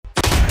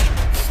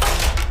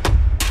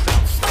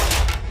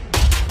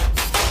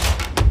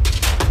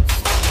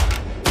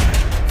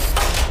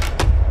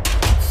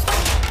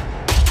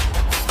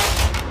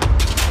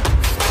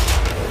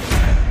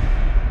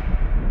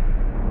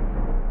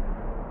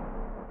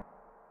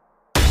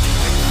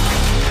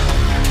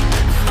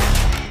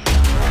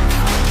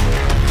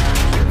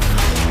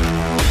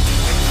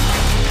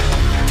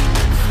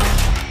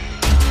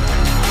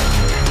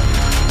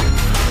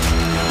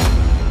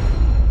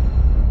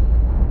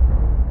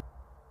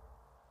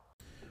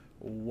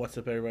What's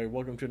up, everybody?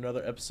 Welcome to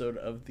another episode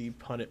of the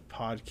Pun It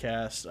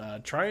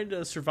Podcast. Trying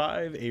to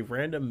survive a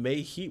random May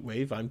heat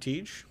wave. I'm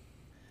Teej.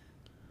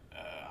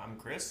 I'm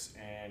Chris,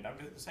 and I'm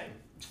doing the same.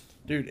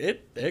 Dude,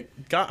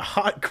 it got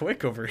hot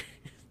quick over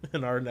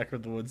in our neck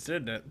of the woods,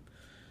 didn't it?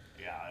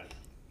 Yeah,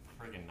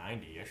 freaking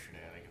 90 yesterday,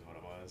 I think is what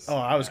it was. Oh,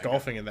 I was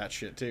golfing in that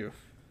shit, too.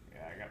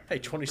 Yeah, I got. Hey,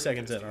 20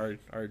 seconds in, I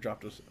already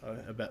dropped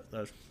a bet.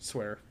 I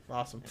swear.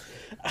 Awesome.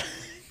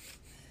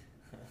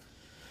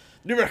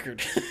 New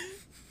record.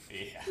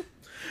 Yeah.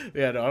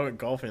 Yeah, no, I went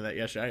golfing that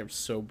yesterday. I am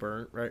so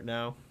burnt right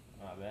now.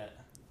 I bet.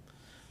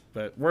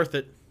 But worth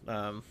it.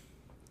 Didn't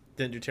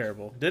do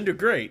terrible. Didn't do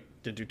great.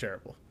 Didn't do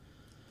terrible.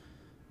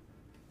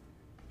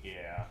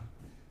 Yeah.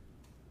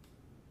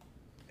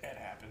 It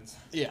happens.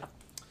 Yeah.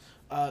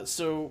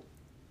 So,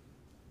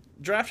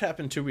 draft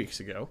happened 2 weeks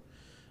ago,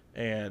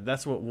 and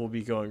that's what we'll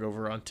be going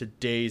over on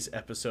today's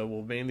episode.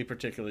 We'll mainly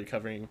particularly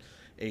covering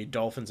a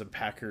Dolphins and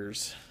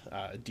Packers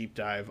deep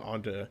dive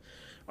onto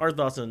our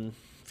thoughts and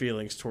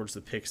feelings towards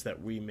the picks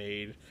that we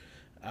made.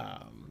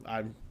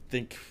 I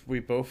think we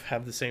both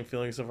have the same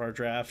feelings of our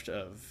draft,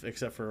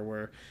 except for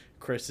where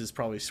Chris is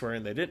probably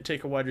swearing they didn't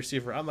take a wide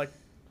receiver. I'm like,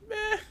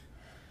 meh.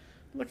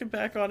 Looking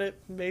back on it,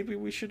 maybe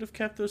we should have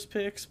kept those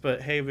picks,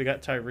 but hey, we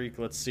got Tyreek.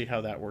 Let's see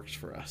how that works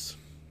for us.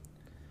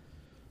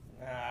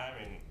 I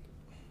mean,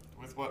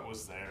 with what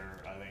was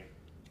there, I think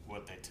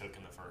what they took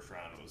in the first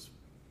round was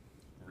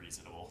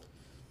reasonable.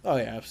 Oh,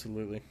 yeah,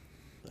 absolutely.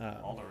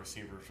 All the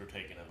receivers were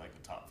taken in like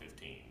the top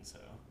 15, so.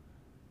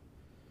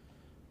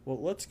 Well,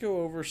 let's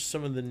go over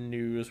some of the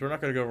news. We're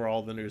not going to go over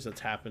all the news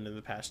that's happened in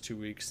the past 2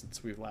 weeks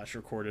since we've last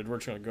recorded. We're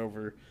just going to go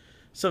over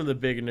some of the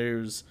big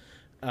news.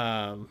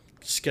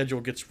 Schedule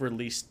gets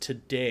released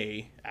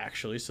today,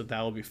 actually, so that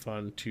will be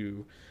fun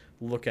to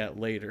look at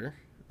later.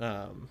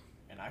 And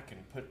I can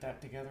put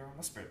that together on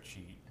a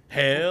spreadsheet.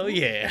 Hell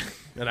yeah.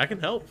 And I can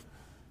help.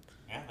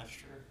 Yeah, that's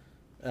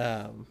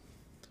true.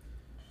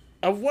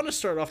 I want to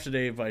start off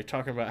today by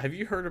talking about, have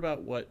you heard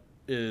about what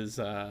is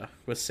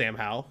with Sam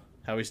Howell?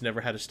 How he's never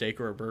had a steak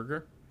or a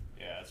burger?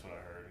 Yeah, that's what I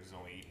heard. He's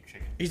only eating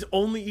chicken. He's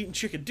only eating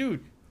chicken.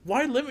 Dude,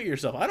 why limit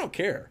yourself? I don't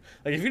care.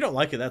 Like, if you don't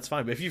like it, that's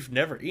fine. But if you've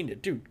never eaten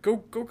it, dude, go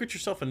get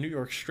yourself a New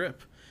York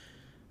strip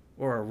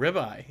or a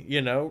ribeye, you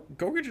know?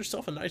 Go get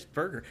yourself a nice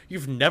burger.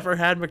 You've never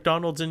had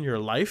McDonald's in your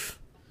life?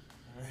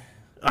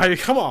 I mean,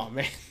 come on,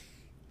 man.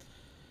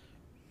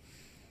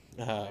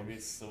 Maybe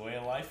it's the way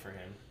of life for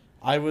him.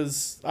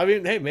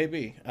 Hey,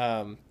 maybe.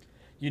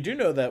 You do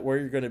know that where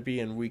you're going to be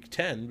in Week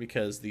 10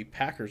 because the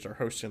Packers are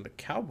hosting the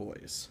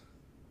Cowboys.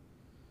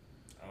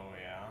 Oh,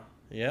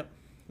 yeah?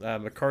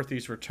 Yep.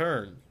 McCarthy's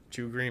return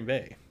to Green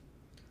Bay.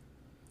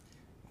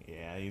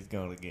 Yeah, he's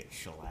going to get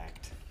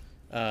shellacked.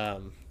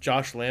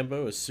 Josh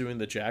Lambo is suing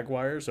the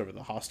Jaguars over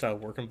the hostile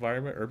work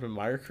environment Urban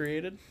Meyer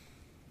created.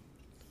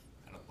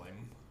 I don't blame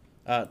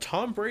him.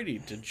 Tom Brady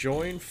to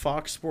join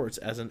Fox Sports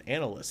as an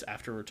analyst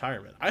after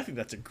retirement. I think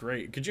that's a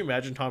great... Could you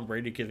imagine Tom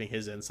Brady giving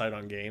his insight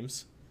on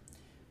games?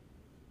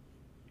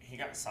 He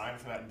got signed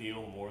for that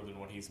deal more than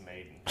what he's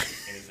made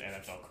in his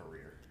NFL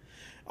career.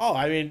 Oh,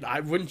 I mean,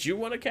 wouldn't you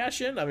want to cash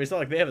in? I mean, it's not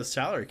like they have a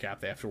salary cap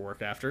they have to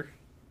work after.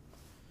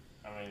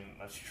 I mean,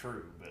 that's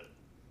true, but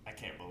I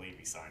can't believe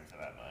he signed for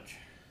that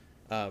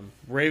much.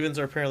 Ravens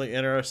are apparently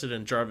interested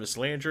in Jarvis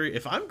Landry.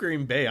 If I'm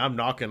Green Bay, I'm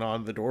knocking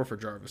on the door for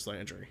Jarvis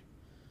Landry.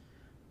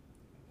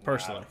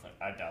 Personally.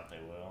 I doubt they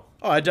will.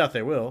 Oh, I doubt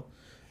they will.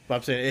 But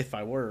I'm saying if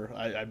I were,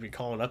 I'd be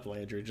calling up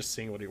Landry, just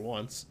seeing what he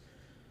wants.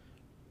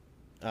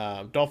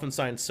 Dolphins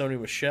signed Sony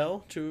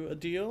Michel to a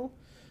deal.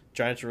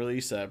 Giants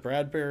release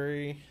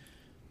Bradbury.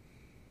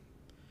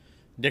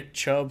 Nick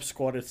Chubb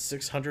squatted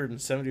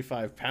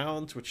 675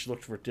 pounds, which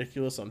looked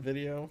ridiculous on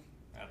video.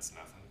 That's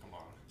nothing. Come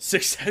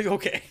on.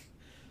 Okay.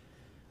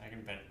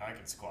 I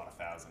can squat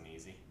 1,000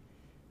 easy.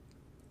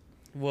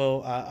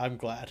 Well, I'm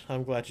glad.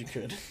 I'm glad you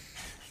could.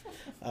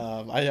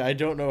 I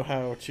don't know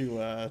how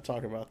to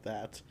talk about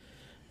that.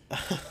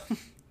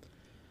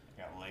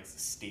 Got legs of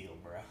steel,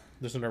 bro.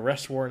 There's an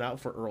arrest warrant out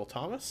for Earl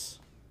Thomas.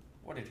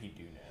 What did he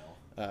do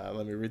now?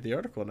 Let me read the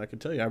article, and I can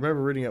tell you. I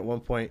remember reading at one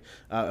point,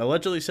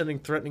 allegedly sending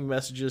threatening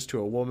messages to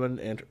a woman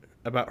and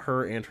about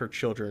her and her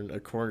children,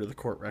 according to the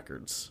court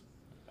records.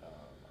 Oh,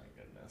 my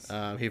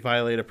goodness. He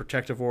violated a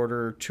protective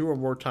order 2 or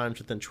more times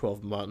within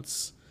 12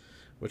 months,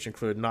 which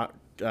include not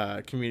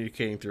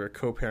communicating through a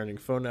co-parenting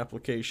phone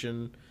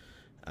application.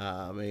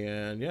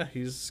 And, yeah,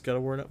 he's got a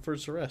warrant out for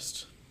his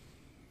arrest.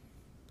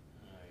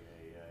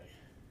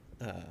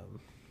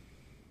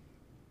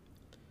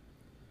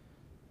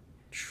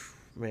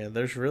 Man,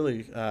 there's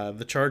really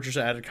the Chargers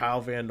added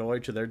Kyle Van Noy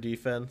to their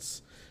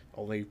defense,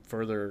 only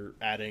further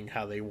adding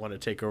how they want to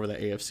take over the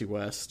AFC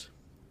West.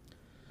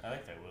 I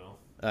think they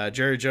will.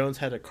 Jerry Jones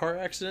had a car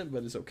accident,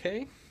 but is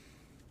okay.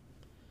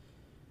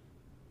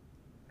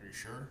 Are you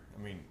sure?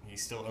 I mean, he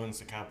still owns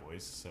the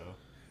Cowboys, so.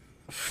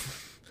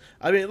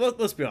 I mean,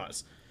 let's be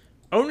honest.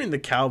 Owning the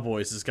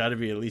Cowboys has got to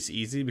be at least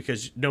easy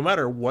because no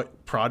matter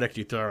what product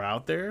you throw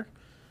out there,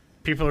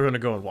 people are going to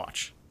go and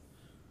watch.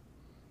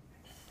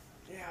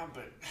 Yeah,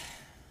 but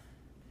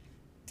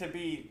to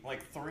be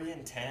like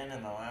 3-10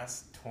 in the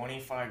last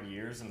 25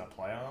 years in the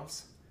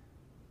playoffs.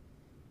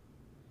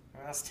 I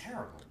mean, that's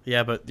terrible.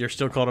 Yeah, but you're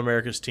still called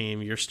America's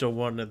team. You're still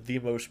one of the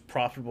most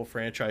profitable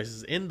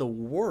franchises in the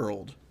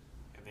world.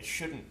 And they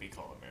shouldn't be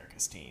called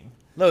America's team.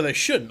 No, they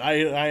shouldn't.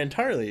 I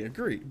entirely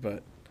agree,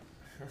 but...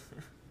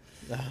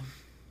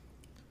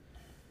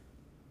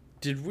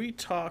 did we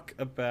talk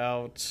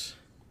about...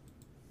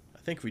 I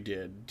think we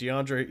did.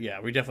 DeAndre... Yeah,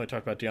 we definitely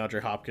talked about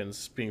DeAndre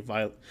Hopkins being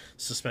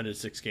suspended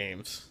 6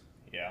 games.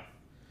 Yeah.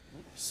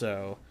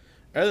 So,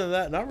 other than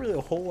that, not really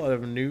a whole lot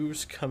of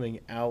news coming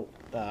out.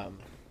 A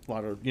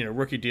lot of,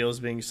 rookie deals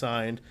being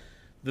signed.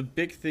 The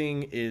big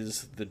thing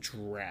is the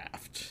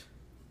draft.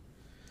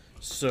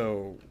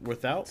 So,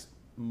 without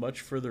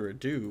much further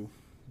ado,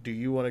 do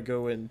you want to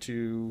go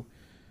into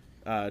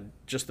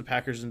just the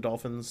Packers and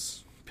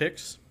Dolphins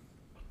picks?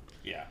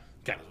 Yeah.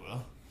 Okay. As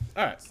well.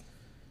 All right.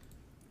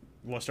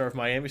 You want to start with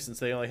Miami since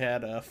they only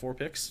had 4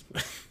 picks?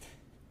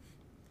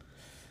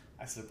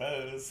 I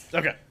suppose.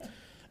 Okay.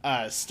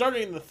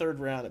 Starting in the 3rd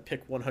round at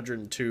pick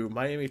 102,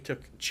 Miami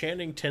took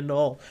Channing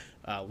Tindall,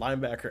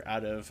 linebacker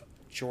out of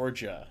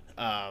Georgia.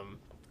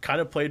 Kind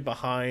of played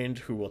behind,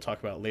 who we'll talk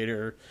about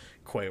later,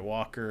 Quay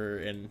Walker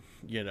and,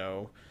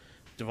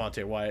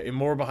 Devontae Wyatt, and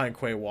more behind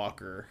Quay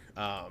Walker.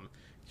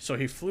 So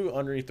he flew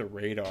underneath the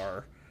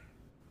radar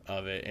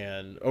of it,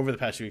 and over the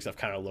past few weeks I've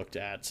kind of looked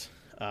at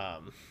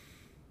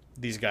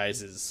these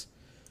guys as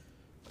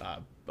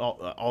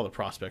all the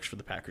prospects for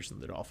the Packers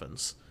and the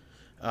Dolphins.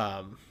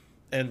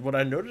 And what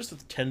I noticed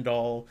with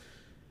Tyndall,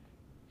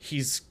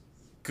 he's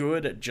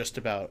good at just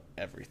about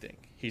everything.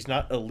 He's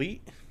not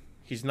elite.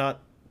 He's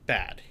not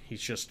bad.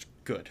 He's just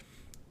good.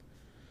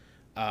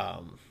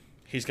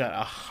 He's got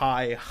a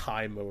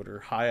high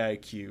motor, high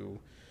IQ.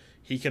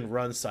 He can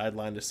run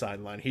sideline to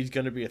sideline. He's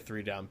going to be a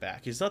 3-down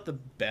back. He's not the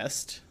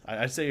best.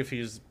 I'd say if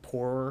he's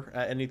poor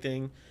at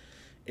anything,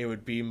 it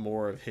would be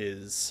more of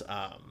his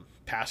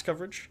pass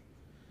coverage.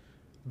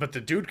 But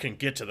the dude can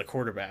get to the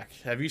quarterback.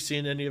 Have you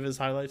seen any of his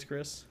highlights,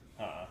 Chris?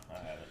 I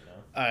haven't,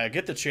 no.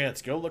 Get the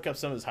chance. Go look up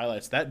some of his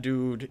highlights. That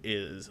dude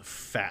is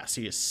fast.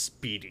 He is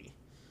speedy.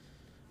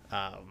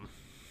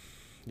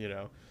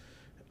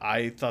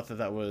 I thought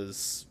that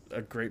was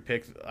a great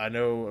pick. I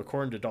know,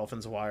 according to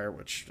Dolphins Wire,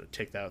 which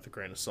take that with a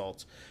grain of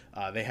salt,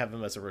 they have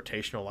him as a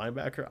rotational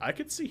linebacker. I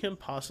could see him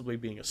possibly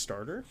being a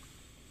starter.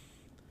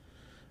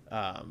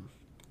 But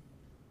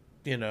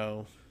you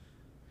got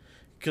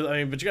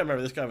to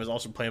remember, this guy was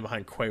also playing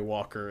behind Quay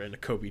Walker and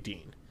Kobe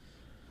Dean.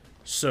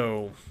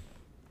 So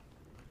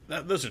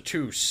those are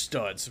 2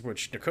 studs,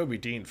 which Kobe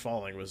Dean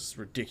falling was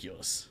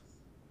ridiculous.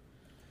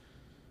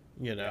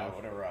 Yeah, I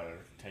would have rather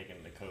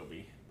taken the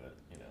Kobe, but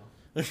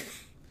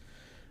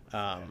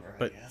Whatever,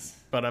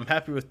 but I'm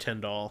happy with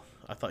Tyndall.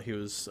 I thought he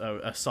was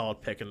a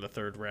solid pick in the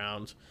 3rd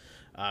round.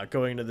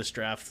 Going into this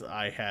draft,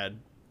 I had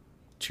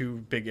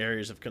 2 big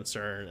areas of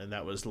concern, and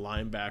that was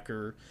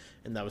linebacker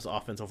and that was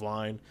offensive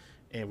line,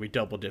 and we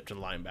double dipped in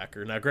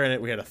linebacker. Now,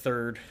 granted, we had a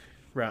 3rd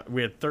round,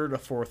 we had 3rd, a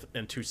 4th,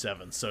 and 2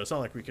 7s, so it's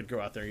not like we could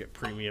go out there and get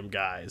premium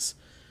guys.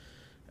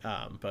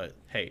 But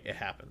hey, it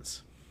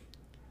happens.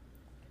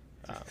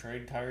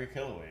 Trade Tyreek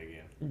Hill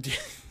away again.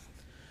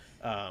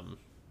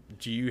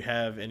 Do you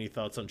have any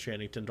thoughts on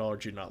Channing Tindall, or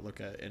did you not look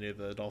at any of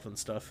the Dolphins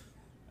stuff?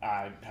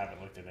 I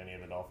haven't looked at any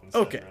of the Dolphins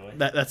stuff, really.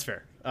 That's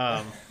fair.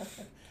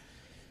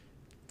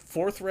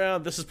 4th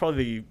round, this is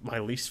probably my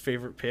least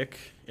favorite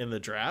pick in the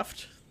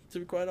draft, to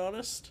be quite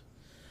honest.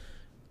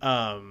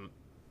 For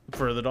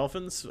the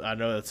Dolphins, I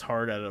know it's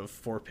hard out of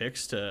 4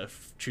 picks to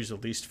choose a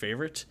least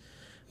favorite,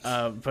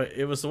 but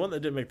it was the one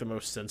that didn't make the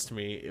most sense to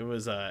me. It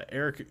was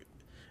Eric,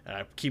 and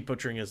I keep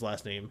butchering his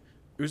last name,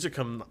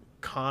 Kanma.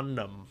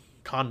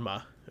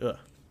 Ugh.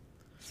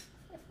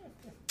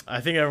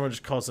 I think everyone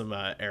just calls him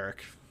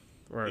Eric,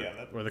 or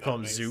they call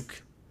him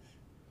Zook.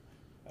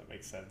 That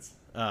makes sense.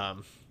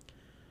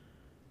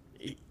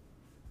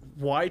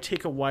 Why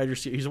take a wide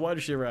receiver? He's a wide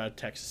receiver out of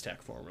Texas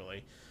Tech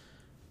formerly.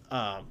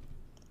 I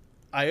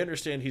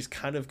understand he's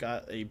kind of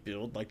got a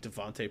build like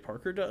Devontae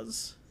Parker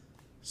does,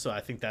 so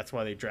I think that's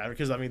why they drafted.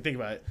 Because think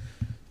about it,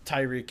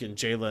 Tyreek and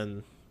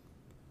Jalen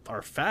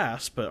are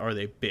fast, but are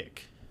they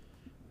big?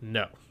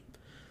 No.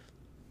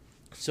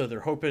 So they're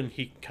hoping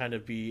he can kind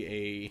of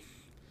be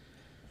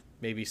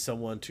maybe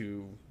someone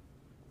to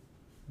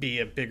be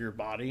a bigger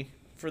body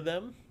for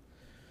them.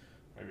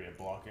 Maybe a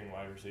blocking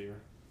wide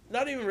receiver.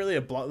 Not even really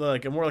more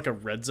like a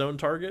red zone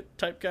target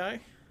type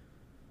guy.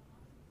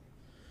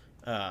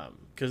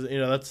 Because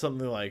that's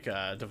something like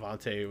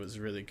Devontae was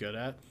really good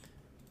at.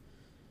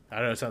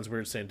 I know it sounds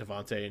weird saying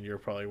Devontae, and you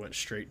probably went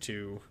straight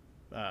to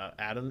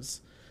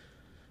Adams,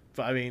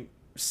 but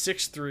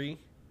 6'3",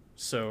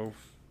 so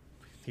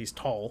he's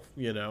tall.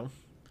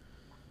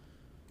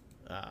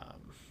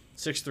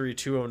 6'3",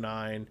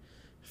 209,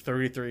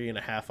 33 and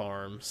a half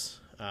arms.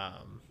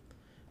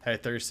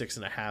 Had 36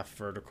 and a half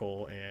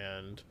vertical,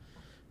 and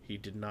he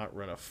did not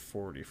run a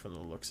 40 from the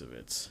looks of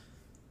it.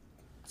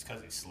 It's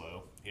because he's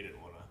slow. He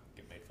didn't want to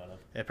get made fun of.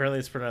 And apparently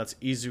it's pronounced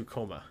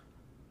Izukoma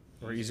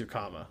or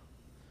Izukama.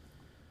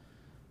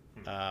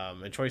 In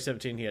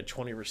 2017, he had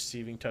 20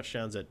 receiving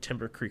touchdowns at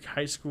Timber Creek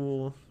High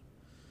School.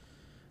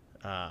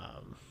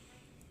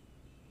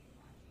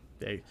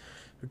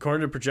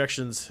 According to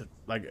projections,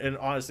 and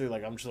honestly,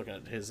 I'm just looking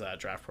at his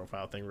draft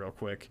profile thing real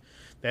quick.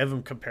 They have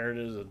him compared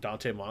to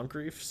Dante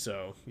Moncrief,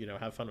 so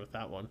have fun with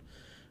that one.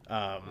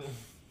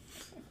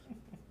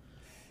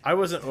 I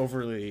wasn't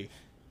overly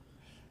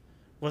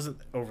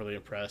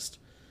impressed,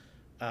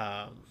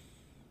 but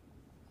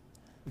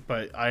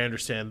I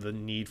understand the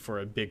need for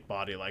a big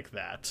body like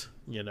that.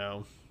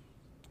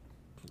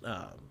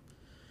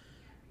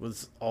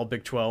 Was all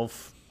Big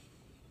 12.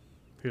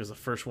 He was the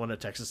first one at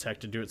Texas Tech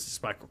to do it since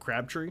Michael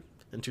Crabtree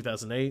in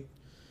 2008.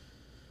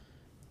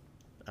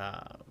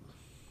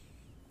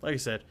 Like I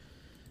said,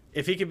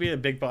 if he could be a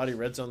big body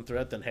red zone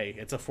threat, then hey,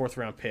 it's a 4th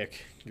round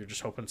pick. You're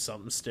just hoping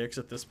something sticks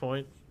at this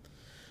point.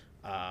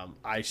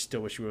 I still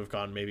wish you would have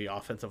gone maybe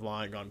offensive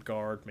line, gone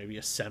guard, maybe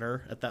a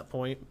center at that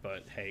point.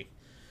 But hey,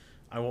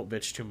 I won't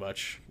bitch too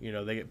much.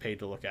 They get paid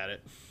to look at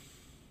it.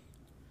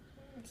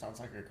 Sounds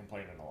like you're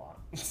complaining a lot.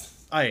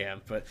 I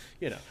am, but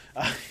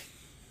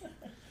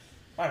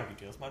Minor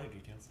details.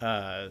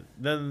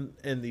 Then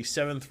in the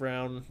 7th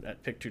round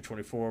at pick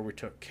 224, we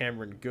took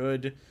Cameron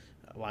Good,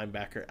 a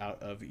linebacker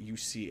out of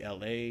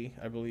UCLA,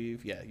 I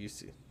believe. Yeah,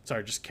 just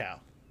Cal.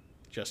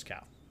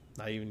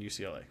 Not even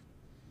UCLA.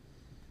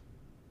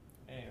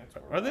 Hey,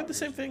 Are they the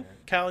same thing?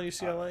 Cal and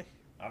UCLA?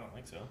 I don't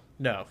think so.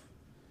 No.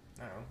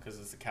 No, because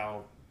it's the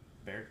Cal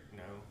Bear.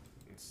 No,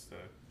 it's the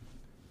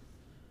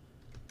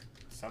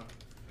something.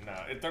 No,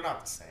 they're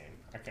not the same.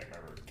 I can't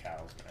remember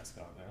Cal's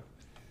mascot now.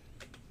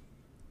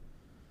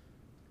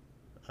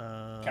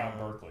 Cal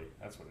Berkeley.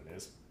 That's what it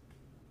is.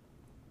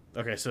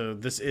 Okay, so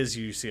this is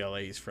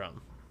UCLA he's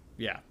from.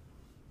 Yeah.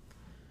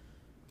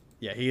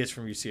 Yeah, he is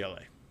from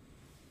UCLA.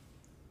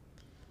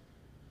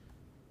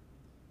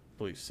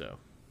 Believe so.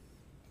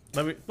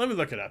 Let me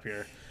look it up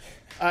here.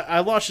 I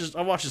watched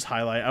his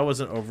highlight. I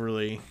wasn't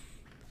overly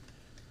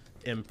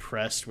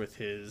impressed with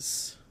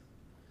his.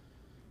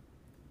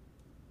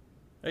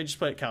 I just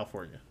played at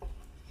California.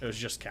 It was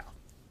just Cal,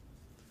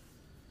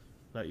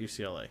 not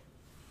UCLA.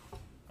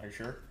 Are you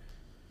sure?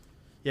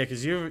 Yeah,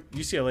 because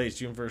UCLA is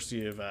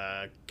University of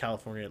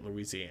California at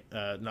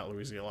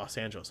Los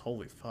Angeles.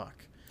 Holy fuck.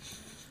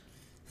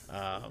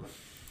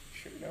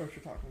 Sure, you know what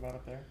you're talking about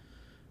up there.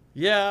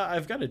 Yeah,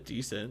 I've got a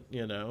decent,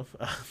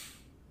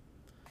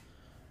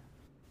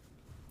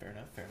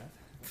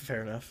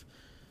 Fair enough.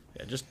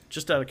 Yeah,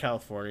 just out of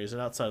California. He's an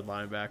outside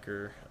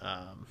linebacker.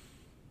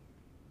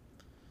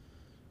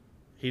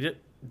 He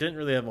didn't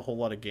really have a whole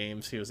lot of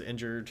games. He was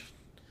injured.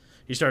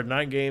 He started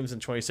 9 games in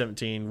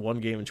 2017, 1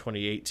 game in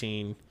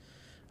 2018.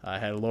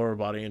 Had a lower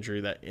body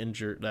injury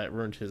that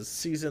ruined his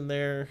season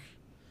there.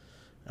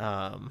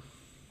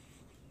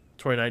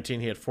 2019,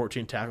 he had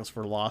 14 tackles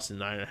for loss and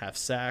 9.5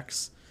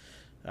 sacks.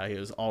 He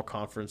was all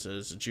conference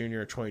as a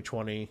junior in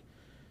 2020.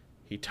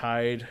 He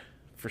tied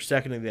for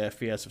second in the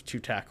FBS with 2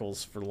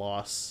 tackles for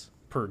loss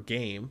per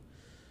game,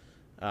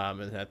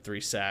 and had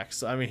 3 sacks.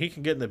 So, he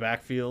can get in the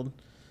backfield.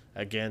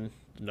 Again,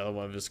 another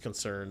one of his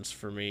concerns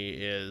for me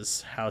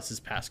is how's his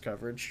pass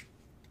coverage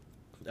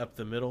up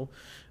the middle.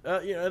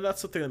 And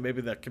that's something that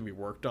maybe that can be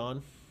worked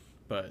on,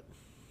 but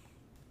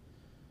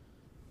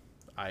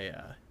I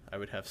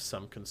would have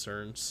some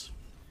concerns.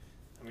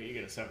 You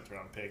get a 7th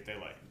round pick, they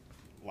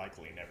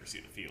likely never see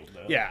the field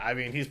though. Yeah,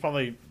 he's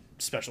probably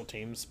special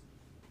teams.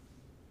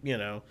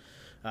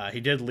 He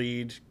did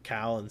lead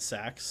Cal in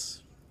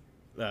sacks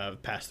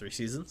past 3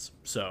 seasons,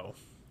 so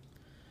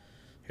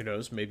who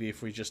knows? Maybe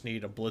if we just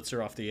need a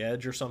blitzer off the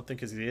edge or something,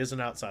 because he is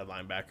an outside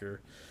linebacker.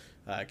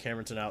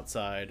 Cameron's an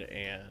outside,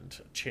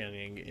 and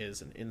Channing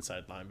is an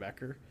inside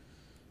linebacker.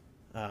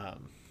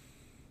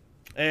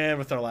 And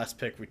with our last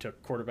pick, we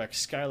took quarterback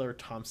Skylar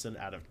Thompson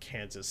out of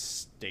Kansas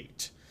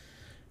State.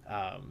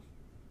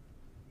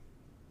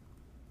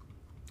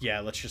 Yeah,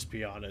 let's just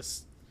be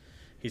honest.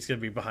 He's going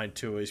to be behind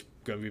Tua. He's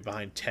going to be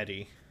behind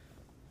Teddy.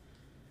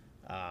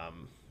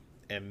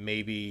 And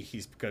maybe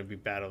he's going to be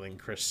battling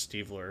Chris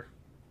Stiefler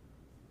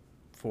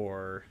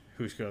for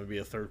who's going to be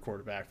a 3rd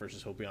quarterback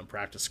versus he'll be on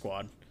practice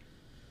squad.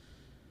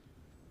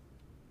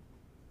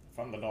 If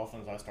I'm the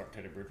Dolphins, I start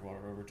Teddy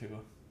Bridgewater over Tua.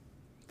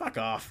 Fuck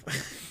off.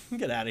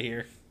 Get out of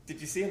here.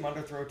 Did you see him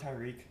underthrow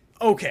Tyreek?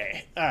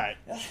 Okay. All right.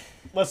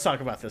 Let's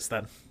talk about this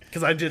then,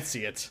 because I did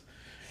see it,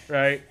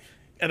 right?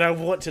 And I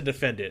want to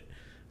defend it.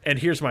 And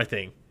here's my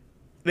thing.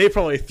 They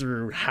probably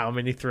threw how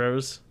many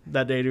throws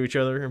that day to each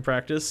other in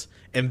practice,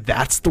 and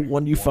that's the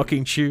one you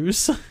fucking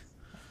choose?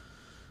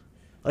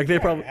 They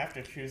probably you have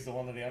to choose the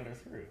one that he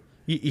underthrew.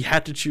 You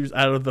had to choose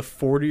out of the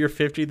 40 or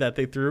 50 that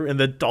they threw, and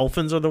the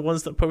Dolphins are the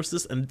ones that post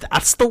this, and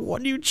that's the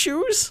one you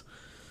choose?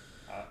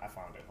 I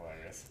found it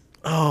hilarious.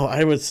 Oh,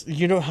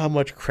 you know how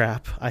much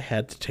crap I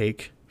had to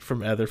take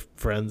from other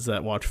friends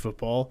that watch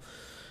football?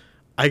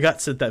 I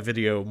got sent that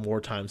video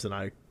more times than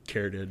I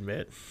care to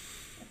admit.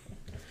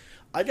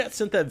 I got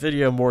sent that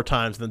video more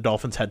times than the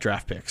Dolphins had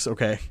draft picks,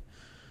 okay?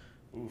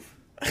 Oof.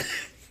 That's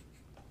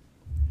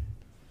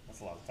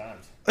a lot of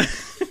times.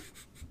 Because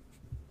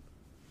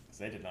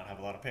they did not have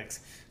a lot of picks.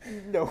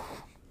 No.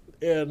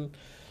 And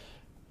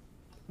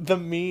the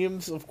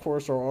memes, of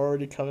course, are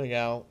already coming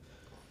out.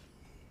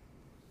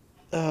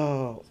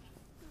 Oh.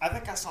 I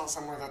think I saw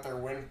somewhere that their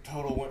win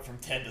total went from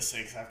 10 to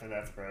 6 after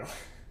that throw.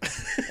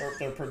 Or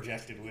their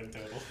projected win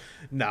total.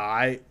 No,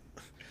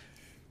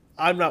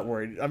 I'm not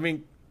worried. I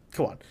mean,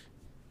 come on.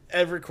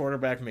 Every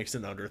quarterback makes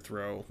an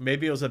underthrow.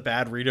 Maybe it was a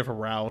bad read of a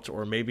route,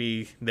 or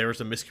maybe there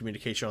was a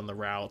miscommunication on the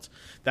route.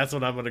 That's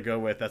what I'm going to go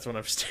with. That's what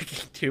I'm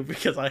sticking to,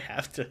 because I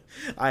have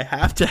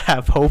to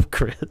have hope,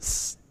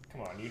 Chris.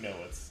 Come on, you know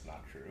it's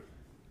not true.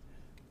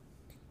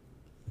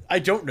 I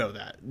don't know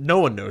that. No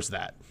one knows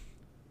that.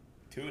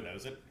 Tua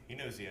knows it. He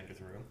knows he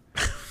underthrew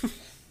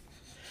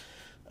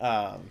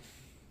him.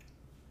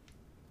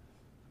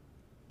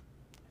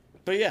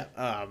 But yeah,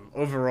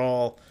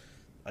 overall,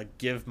 I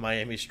give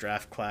Miami's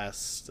draft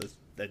class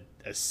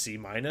a C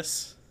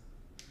minus.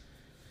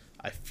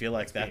 I feel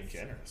like that's being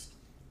generous.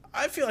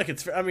 I feel like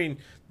it's. I mean,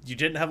 you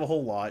didn't have a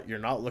whole lot. You're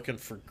not looking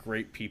for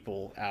great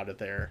people out of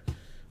there.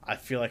 I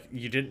feel like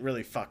you didn't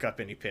really fuck up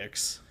any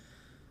picks.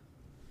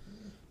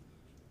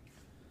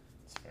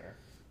 That's fair.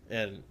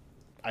 And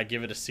I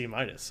give it a C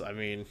minus. I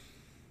mean,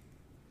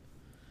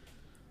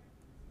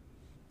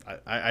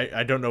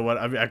 I don't know what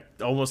I mean. I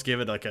almost gave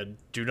it like a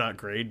do not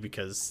grade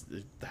because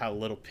how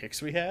little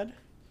picks we had.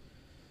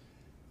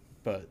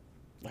 But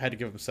I had to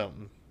give him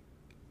something.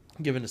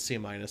 Give it a C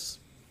minus.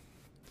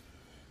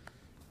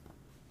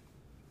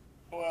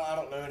 Well, I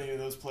don't know any of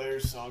those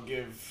players, so I'll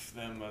give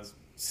them a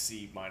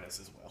C minus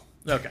as well.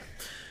 Okay.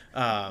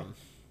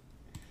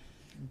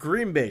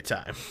 Green Bay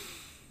time.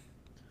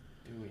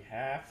 Do we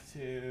have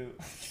to?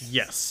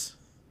 Yes.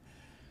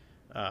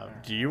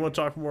 Do you want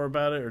to talk more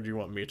about it, or do you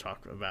want me to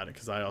talk about it?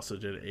 Because I also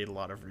did a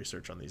lot of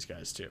research on these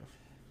guys, too.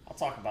 I'll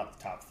talk about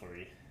the top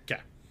three.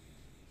 Okay.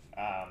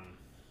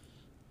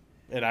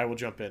 And I will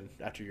jump in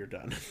after you're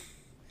done.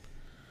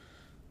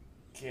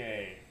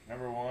 Okay.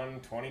 Number 1,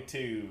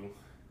 22.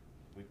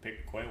 We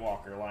picked Quay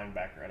Walker,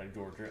 linebacker out of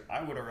Georgia.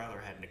 I would have rather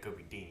had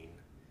Nakobe Dean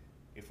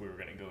if we were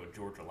going to go with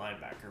Georgia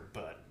linebacker,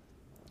 but,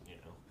 you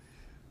know,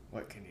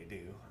 what can you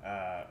do?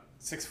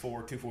 6'4",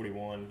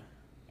 241.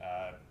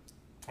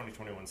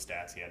 2021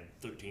 stats, he had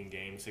 13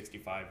 games,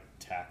 65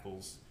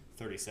 tackles,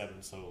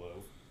 37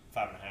 solo,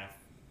 5.5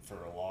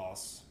 for a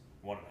loss,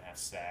 1.5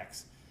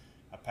 sacks,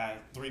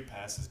 3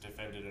 passes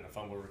defended and a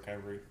fumble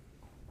recovery.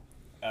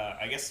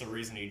 I guess the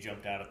reason he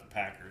jumped out at the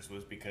Packers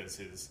was because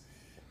his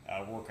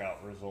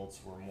workout results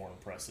were more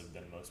impressive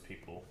than most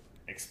people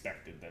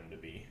expected them to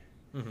be.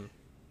 Mm-hmm.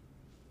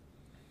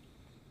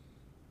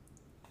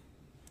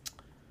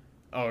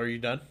 Oh, are you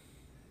done?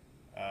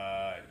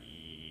 Yeah,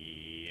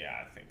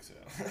 I think so.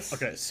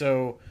 Okay,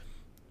 so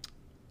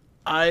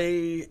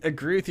I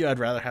agree with you. I'd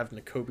rather have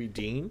Nakobe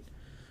Dean,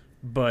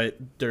 but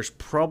there's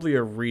probably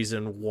a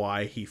reason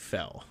why he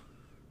fell.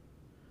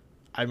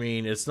 I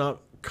mean, it's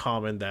not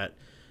common that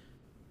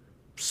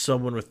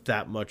someone with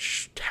that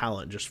much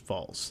talent just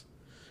falls.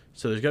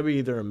 So there's got to be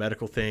either a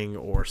medical thing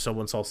or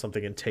someone saw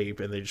something in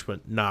tape and they just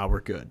went, nah, we're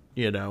good,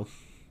 you know?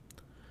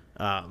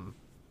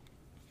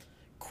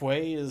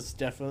 Quay is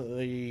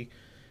definitely,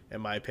 in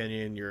my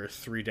opinion, your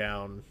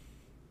 3-down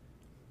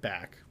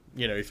back.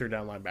 You know, your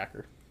 3-down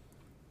linebacker.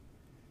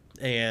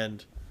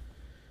 And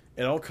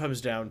it all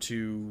comes down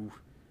to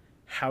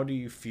how do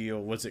you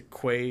feel? Was it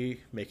Quay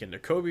making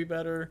Nakobe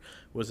better?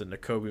 Was it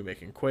Nakobe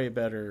making Quay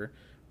better?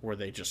 Were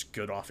they just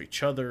good off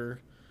each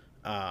other?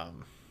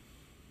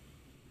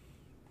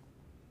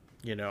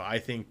 You know, I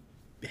think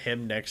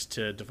him next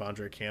to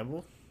Devondre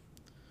Campbell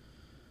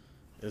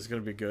is going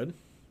to be good.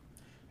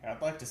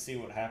 I'd like to see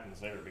what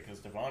happens there because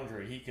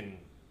Devondre, he can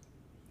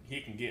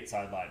get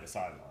sideline to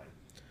sideline.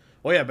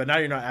 Well, yeah, but now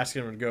you're not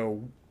asking him to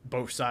go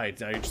both sides.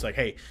 Now you're just like,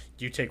 hey,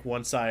 you take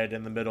one side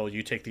in the middle,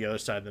 you take the other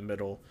side in the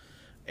middle.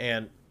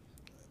 And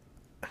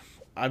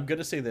I'm going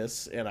to say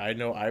this, and I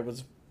know I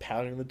was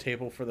pounding the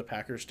table for the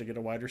Packers to get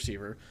a wide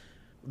receiver.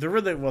 There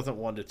really wasn't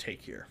one to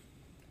take here.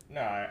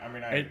 No, I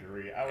mean, I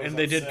agree. And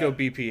they did go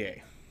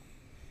BPA.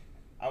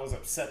 I was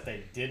upset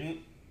they didn't,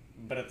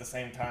 but at the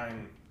same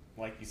time,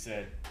 like you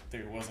said,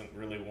 there wasn't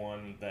really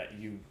one that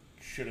you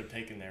should have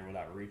taken there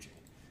without reaching.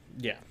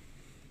 Yeah.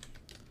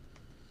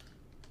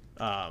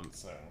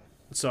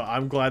 So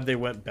I'm glad they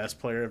went best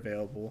player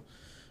available.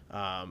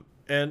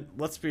 And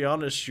let's be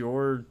honest,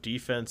 your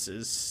defense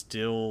is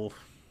still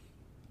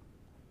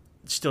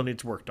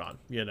needs worked on,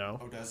 you know?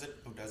 Oh, does it?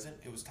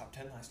 It was top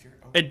 10 last year?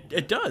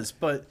 It does,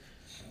 but,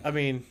 I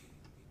mean,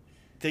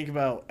 think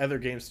about other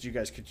games that you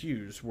guys could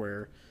use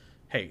where,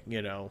 hey,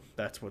 you know,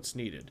 that's what's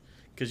needed.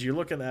 Because you're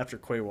looking after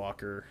Quay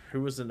Walker.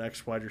 Who was the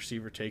next wide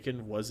receiver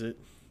taken? Was it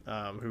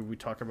who we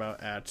talk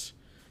about at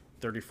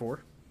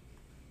 34?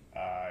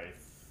 I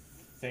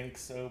think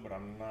so, but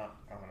I'm not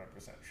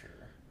 100% sure.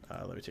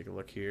 Let me take a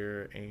look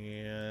here.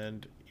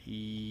 And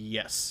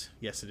yes,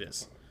 it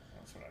is.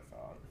 That's what I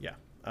thought.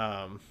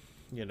 Yeah.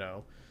 You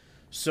know,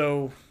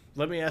 so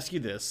let me ask you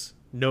this.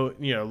 No,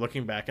 you know,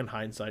 looking back in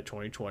hindsight,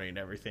 2020 and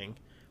everything,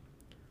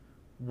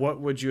 what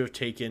would you have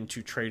taken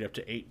to trade up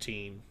to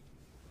 18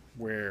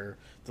 where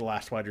the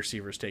last wide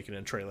receiver is taken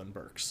in Traylon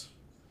Burks?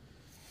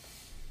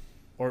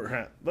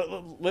 Or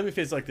let me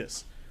phrase it like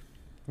this.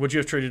 Would you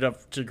have traded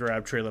up to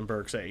grab Traylon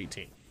Burks at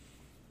 18?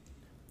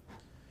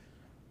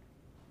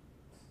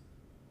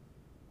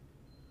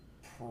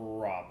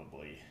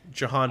 Probably.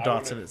 Jahan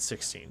Dotson at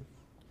 16?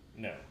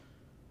 No.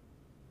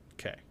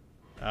 Okay.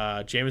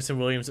 Jamison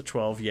Williams at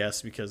 12,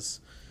 yes, because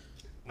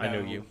I know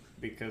you.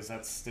 Because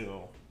that's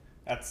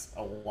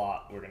a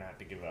lot we're going to have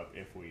to give up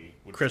if we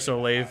would. Chris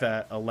Olave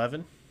at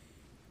 11?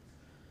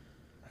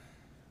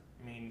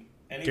 I mean,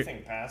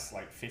 anything past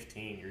like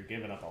 15, you're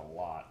giving up a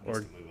lot just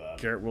Or to move up.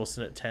 Garrett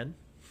Wilson at 10?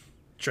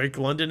 Drake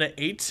London at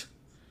 8?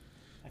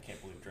 I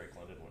can't believe Drake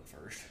London went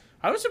first.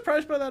 I was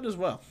surprised by that as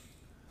well.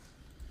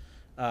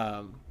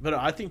 But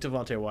I think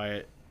Devontae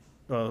Wyatt,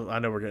 well, I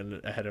know we're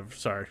getting ahead of,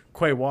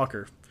 Quay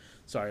Walker.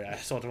 Sorry, I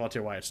saw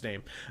Devontae Wyatt's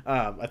name.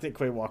 I think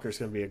Quay Walker is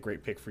going to be a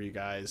great pick for you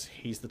guys.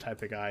 He's the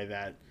type of guy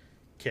that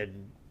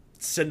can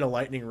send a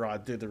lightning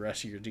rod through the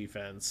rest of your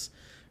defense.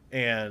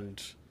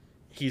 And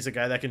he's a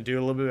guy that can do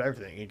a little bit of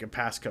everything. He can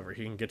pass cover.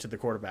 He can get to the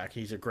quarterback.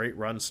 He's a great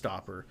run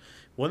stopper.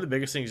 One of the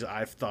biggest things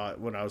I've thought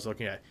when I was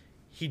looking at,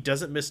 he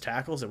doesn't miss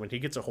tackles, and when he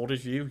gets a hold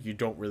of you, you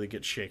don't really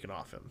get shaken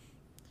off him.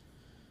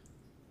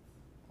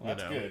 Well,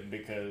 that's good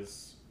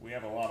because we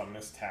have a lot of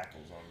missed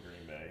tackles on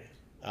Green Bay.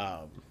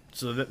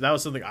 So that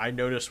was something I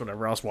noticed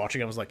whenever I was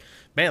watching. I was like,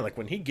 man, like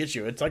when he gets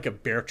you, it's like a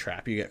bear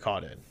trap you get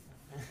caught in.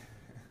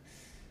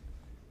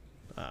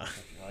 I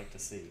like to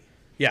see.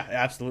 Yeah,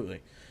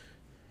 absolutely.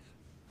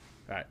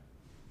 All right.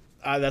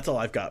 That's all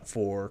I've got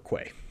for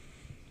Quay.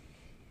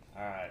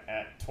 All right.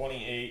 At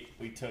 28,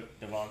 we took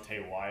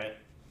Devontae Wyatt.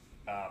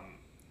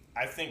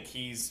 I think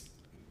he's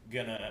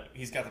got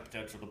the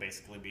potential to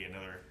basically be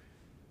another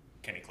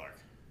Kenny Clark.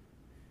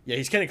 Yeah,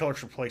 he's Kenny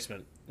Clark's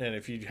replacement. And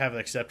if you haven't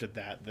accepted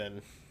that,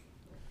 then...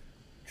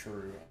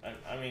 True.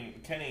 I mean,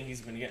 Kenny, he's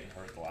been getting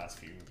hurt the last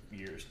few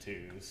years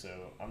too, so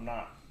I'm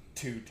not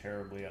too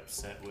terribly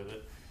upset with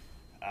it.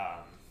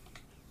 Let's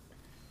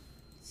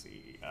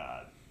see.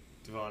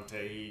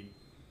 Devontae, he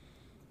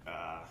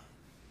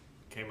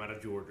came out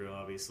of Georgia,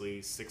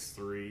 obviously,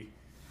 6'3".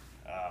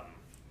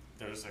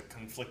 There's a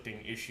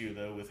conflicting issue,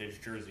 though, with his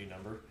jersey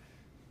number.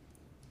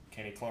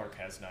 Kenny Clark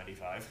has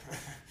 95.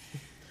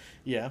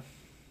 Yeah.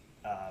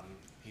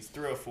 He's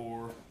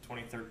 304,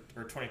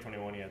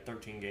 2021. He had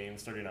 13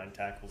 games, 39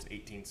 tackles,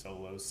 18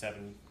 solos,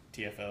 7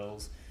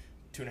 TFLs,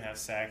 2.5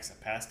 sacks, a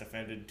pass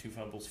defended, 2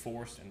 fumbles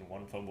forced, and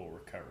 1 fumble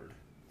recovered.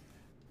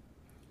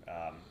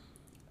 I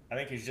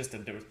think he's just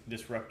a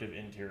disruptive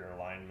interior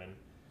lineman,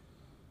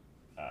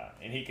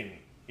 and he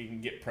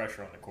can get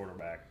pressure on the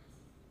quarterback.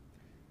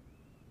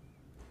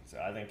 So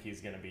I think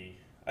he's gonna be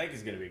a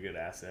good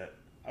asset.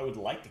 I would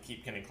like to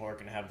keep Kenny Clark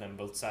and have them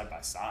both side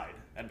by side.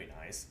 That'd be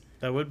nice.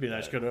 That would be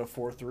nice. Go to a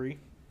 4-3.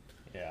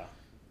 Yeah.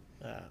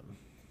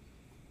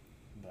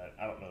 But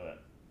I don't know that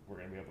we're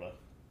going to be able to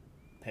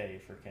pay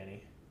for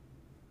Kenny.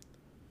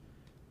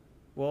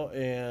 Well,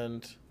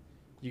 and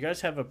you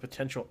guys have a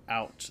potential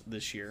out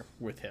this year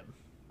with him.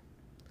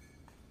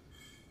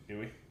 Do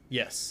we?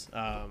 Yes.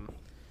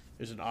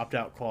 There's an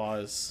opt-out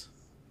clause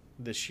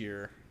this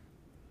year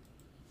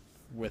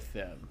with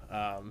them.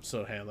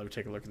 So, hang on, let me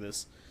take a look at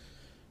this.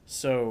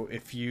 So,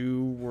 if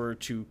you were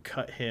to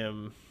cut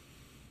him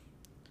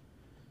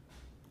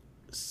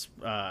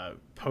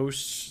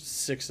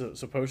post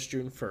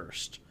June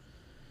 1st,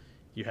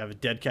 you have a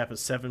dead cap of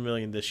 $7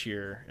 million this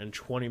year and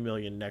 $20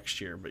 million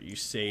next year, but you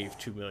save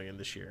 $2 million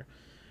this year.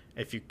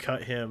 If you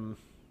cut him,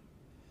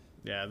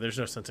 there's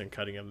no sense in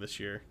cutting him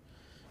this year,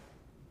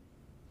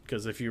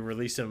 because if you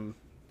release him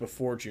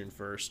before June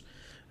 1st,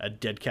 a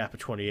dead cap of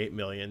 $28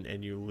 million,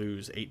 and you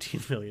lose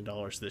 $18 million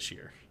this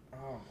year.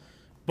 Oh.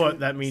 But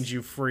that means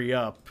you free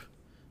up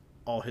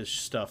all his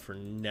stuff for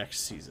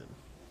next season.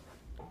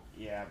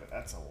 Yeah, but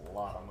that's a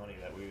lot of money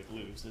that we would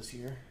lose this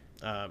year.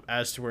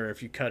 As to where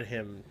if you cut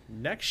him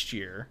next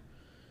year,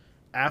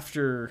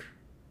 after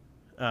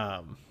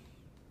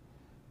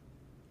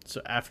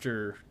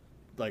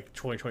like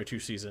 2022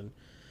 season,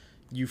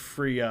 you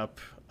free up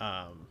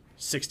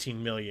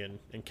 $16 million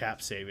in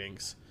cap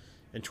savings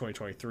in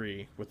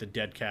 2023 with a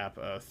dead cap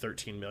of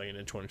 $13 million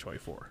in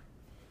 2024.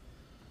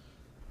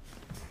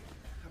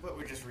 How about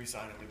we just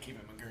re-sign him and keep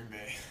him in Green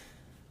Bay?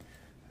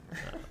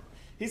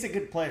 He's a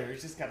good player.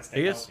 He's just got to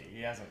stay healthy.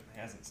 He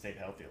hasn't stayed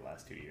healthy the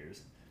last 2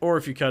 years. Or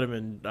if you cut him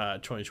in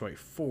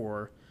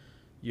 2024,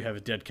 you have a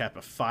dead cap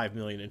of $5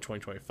 million in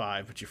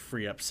 2025, but you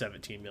free up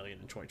 $17 million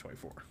in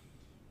 2024.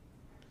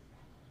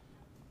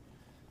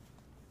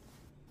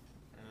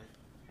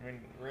 I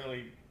mean, really,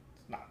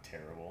 it's not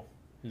terrible.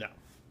 No.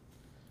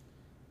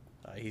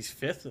 He's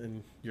 5th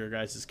in your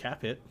guys'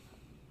 cap hit.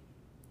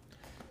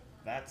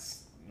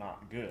 That's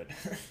not good.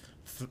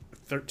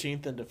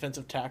 13th in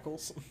defensive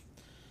tackles.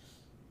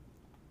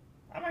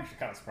 I'm actually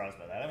kind of surprised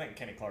by that. I think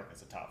Kenny Clark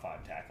is a top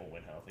 5 tackle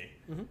when healthy.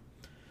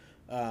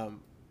 Mm-hmm.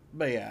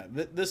 But yeah,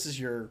 this is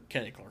your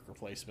Kenny Clark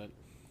replacement.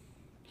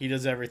 He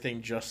does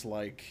everything just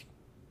like,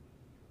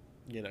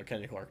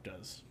 Kenny Clark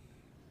does.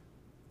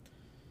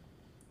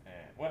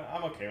 Well,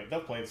 I'm okay with.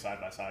 They'll play side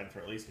by side for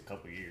at least a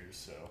couple years.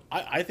 So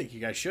I think you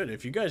guys should.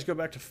 If you guys go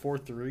back to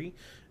 4-3,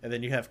 and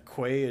then you have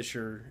Quay as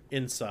your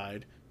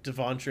inside,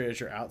 Devontre as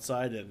your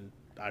outside, and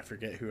I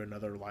forget who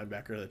another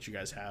linebacker that you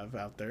guys have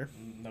out there.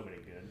 nobody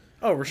good.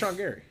 Oh, Rashawn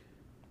Gary.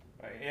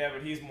 Yeah,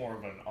 but he's more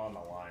of an on the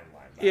line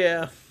linebacker.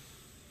 Yeah.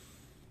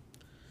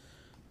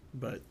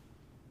 But,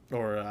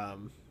 or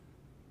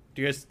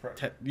do you guys?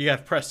 You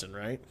have Preston,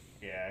 right?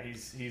 Yeah,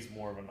 he's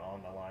more of an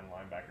on the line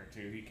linebacker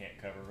too. He can't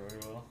cover very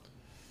well.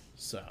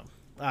 So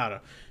I don't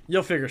know.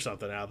 You'll figure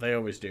something out. They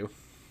always do.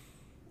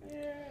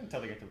 Yeah,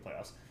 until they get to the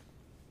playoffs.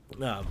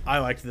 I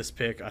liked this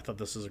pick. I thought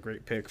this was a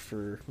great pick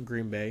for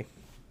Green Bay.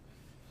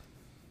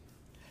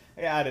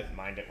 Yeah, I didn't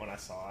mind it when I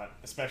saw it,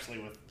 especially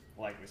with,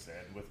 like we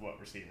said, with what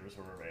receivers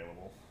were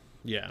available.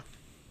 Yeah.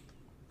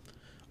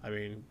 I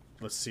mean,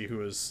 let's see who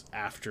was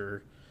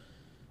after.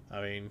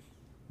 I mean,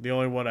 the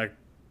only one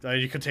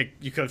you could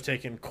have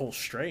taken Cole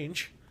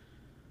Strange.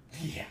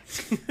 Yeah.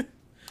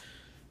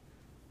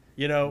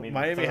 You know, I mean,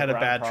 Miami had a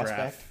bad prospect.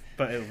 draft,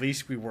 but at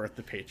least we weren't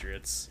the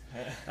Patriots.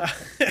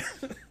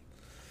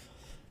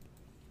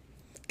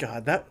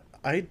 God,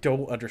 I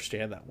don't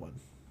understand that one.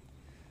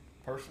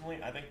 Personally,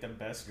 I think the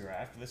best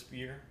draft this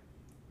year,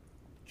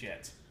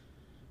 Jets.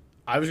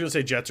 I was going to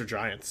say Jets or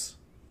Giants.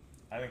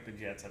 I think the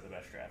Jets have the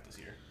best draft this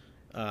year.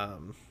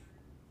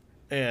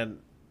 And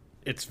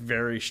it's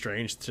very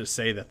strange to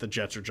say that the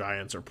Jets or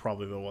Giants are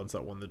probably the ones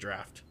that won the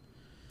draft.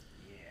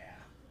 Yeah.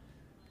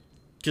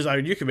 Because, I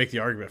mean, you can make the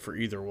argument for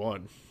either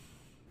one.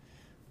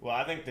 Well,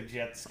 I think the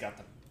Jets got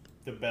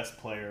the best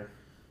player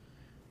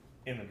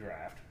in the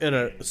draft.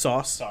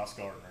 Sauce. Sauce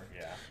Gardner,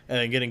 yeah. And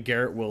then getting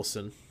Garrett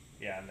Wilson.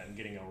 Yeah, and then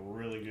getting a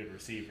really good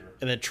receiver.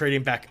 And then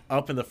trading back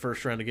up in the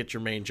first round to get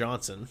Jermaine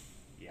Johnson.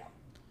 Yeah.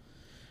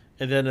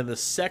 And then in the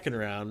second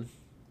round,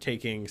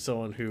 taking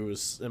someone who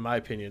is, in my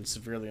opinion,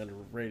 severely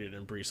underrated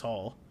in Breece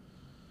Hall.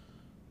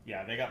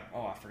 Yeah, they got...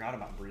 Oh, I forgot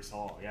about Breece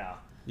Hall, yeah.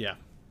 Yeah.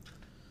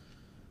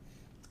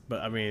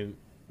 But, I mean,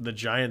 the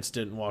Giants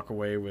didn't walk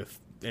away with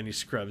any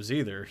scrubs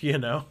either, you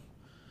know?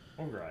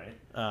 All right.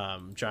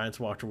 Giants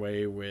walked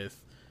away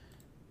with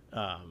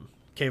Kayvon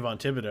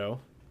Thibodeau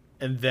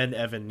and then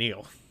Evan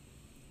Neal.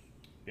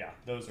 Yeah,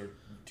 those are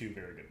two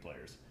very good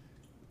players.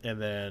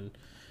 And then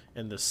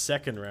in the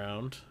second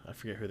round, I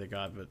forget who they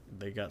got, but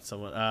they got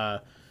someone,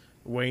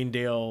 Wayne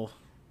Dale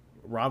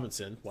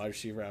Robinson, wide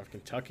receiver out of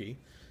Kentucky.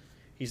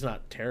 He's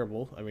not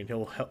terrible. I mean,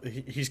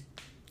 he's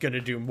going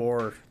to do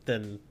more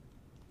than,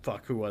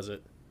 who was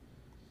it?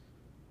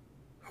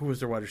 Who was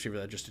their wide receiver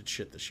that just did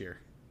shit this year?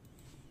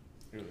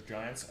 Who, the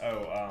Giants?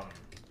 Oh,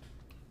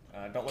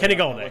 don't look Kenny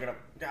it up. Galladay. Don't look it up.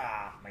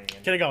 Ah, man.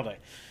 Kenny Galladay.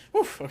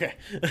 Woof, okay.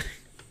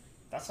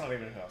 That's not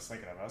even who I was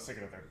thinking of. I was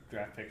thinking of their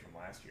draft pick from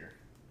last year.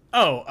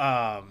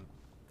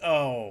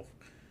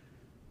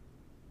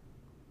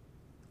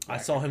 I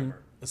saw him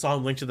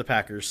linked to the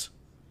Packers.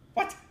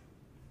 What?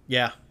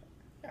 Yeah.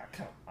 Yeah,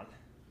 come on.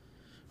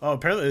 Oh,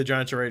 apparently the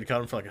Giants are ready to cut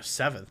him for like a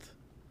 7th.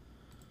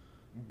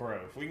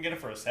 Bro, if we can get it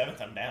for a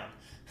 7th, I'm down.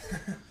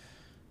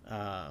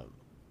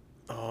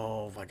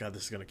 Oh my God,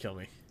 this is gonna kill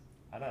me.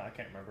 I know, I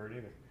can't remember it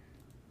either.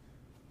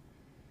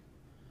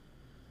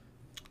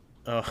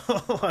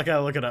 Oh, I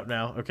gotta look it up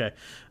now. Okay.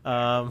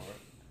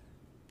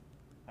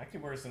 Actually,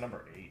 where's the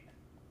number 8?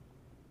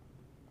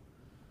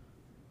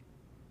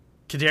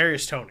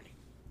 Kadarius Toney.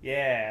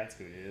 Yeah, that's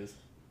who it is.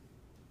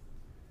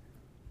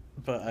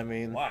 But I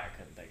mean, Why I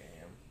couldn't think of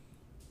him.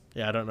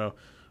 yeah, I don't know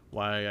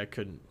why I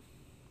couldn't.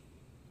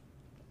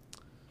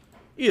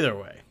 Either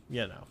way,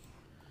 you know.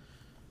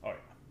 Oh, yeah.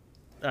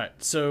 All right,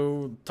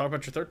 so talk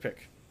about your third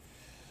pick.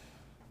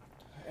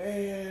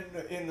 And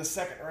in the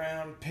second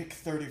round, pick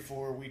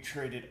 34, we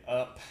traded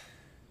up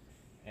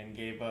and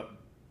gave up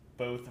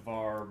both of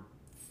our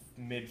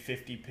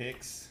mid-50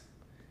 picks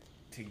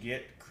to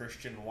get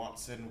Christian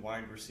Watson,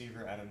 wide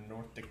receiver out of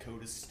North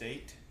Dakota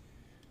State,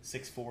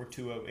 6'4",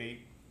 208.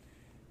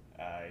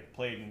 He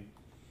played in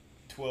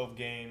 12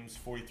 games,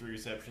 43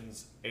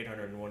 receptions,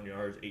 801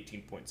 yards,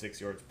 18.6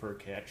 yards per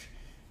catch,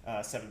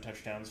 7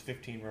 touchdowns,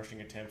 15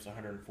 rushing attempts,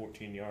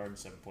 114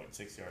 yards,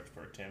 7.6 yards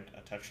per attempt,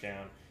 a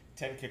touchdown,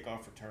 10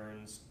 kickoff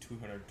returns,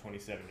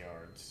 227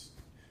 yards,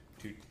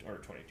 or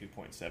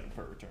 22.7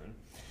 per return.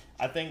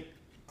 I think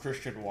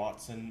Christian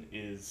Watson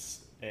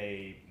is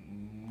a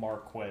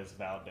Marquez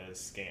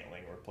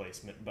Valdez-Scantling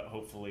replacement, but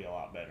hopefully a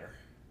lot better.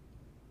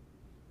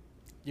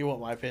 You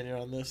want my opinion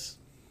on this?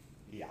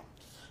 Yeah.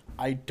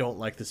 I don't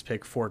like this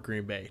pick for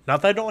Green Bay.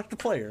 Not that I don't like the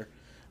player.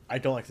 I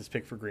don't like this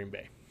pick for Green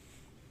Bay.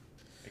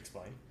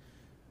 Explain.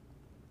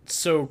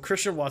 So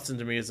Christian Watson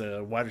to me is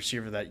a wide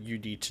receiver that you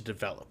need to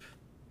develop.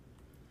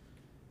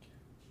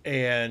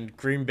 And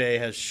Green Bay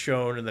has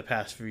shown in the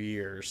past few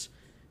years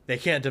they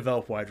can't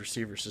develop wide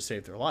receivers to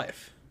save their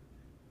life.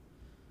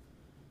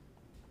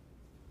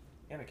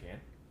 Yeah, they can.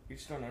 You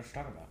just don't know what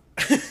you're talking about.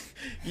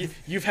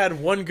 You've had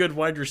one good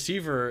wide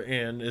receiver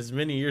in as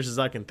many years as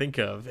I can think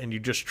of, and you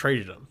just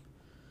traded him.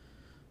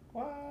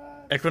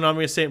 What?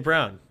 Equinamia St.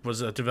 Brown was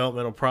a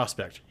developmental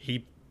prospect.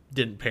 He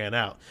didn't pan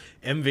out.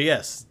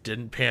 MVS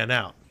didn't pan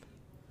out.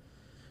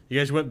 You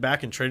guys went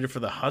back and traded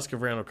for the husk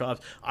of Randall Cobb.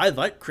 I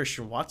like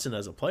Christian Watson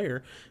as a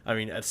player. I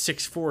mean, at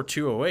 6'4",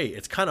 208,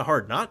 it's kind of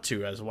hard not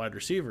to as a wide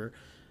receiver.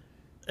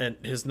 And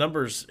his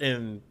numbers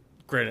in,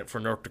 granted,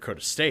 for North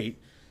Dakota State,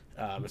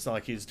 it's not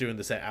like he's doing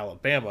this at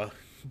Alabama,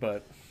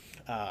 but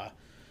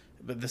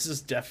this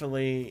is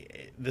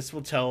definitely, this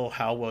will tell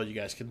how well you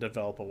guys can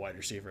develop a wide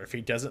receiver. If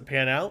he doesn't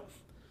pan out,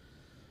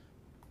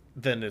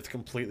 then it's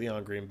completely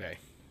on Green Bay.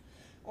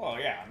 Well,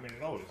 yeah, I mean,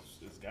 it always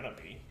is gonna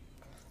be.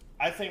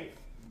 I think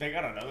they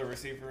got another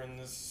receiver in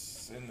the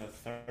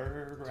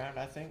third round.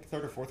 I think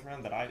third or fourth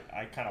round that I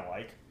kind of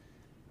like.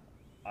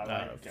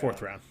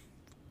 Fourth round.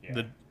 Yeah.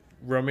 The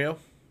Romeo.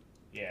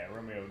 Yeah,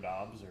 Romeo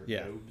Dobbs or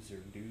Yeah. Dobbs or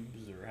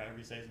Dubes or however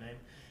you say his name.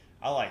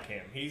 I like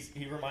him.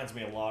 He reminds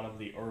me a lot of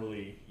the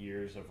early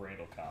years of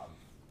Randall Cobb.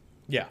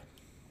 Yeah.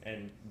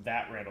 And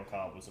that Randall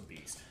Cobb was a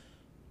beast.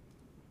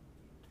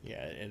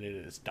 Yeah, and it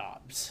is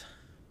Dobbs.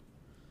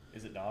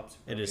 Is it Dobbs?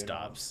 It is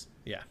Dobbs.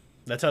 Yeah,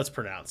 that's how it's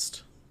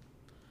pronounced.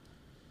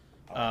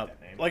 I like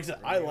that name. Like I said,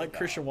 I like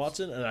Christian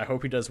Watson, and I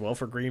hope he does well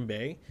for Green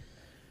Bay.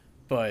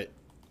 But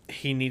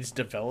he needs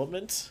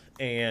development,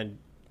 and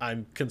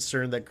I'm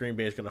concerned that Green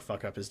Bay is going to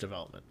fuck up his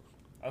development.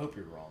 I hope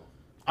you're wrong.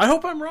 I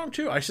hope I'm wrong,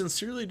 too. I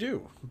sincerely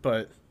do.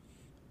 But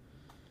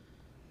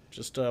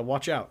just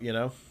watch out, you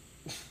know?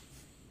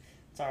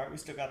 It's all right. We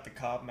still got the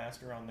Cobb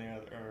Master on the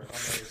other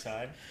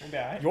side. We'll be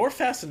all right. Your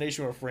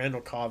fascination with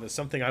Randall Cobb is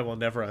something I will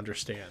never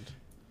understand.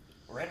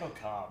 Randall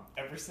Cobb,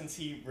 ever since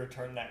he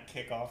returned that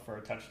kickoff for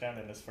a touchdown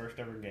in his first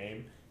ever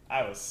game,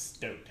 I was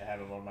stoked to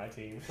have him on my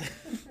team.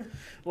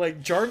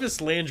 Like,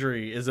 Jarvis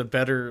Landry is a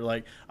better,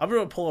 like, I'm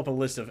going to pull up a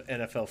list of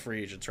NFL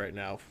free agents right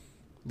now.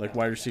 Like,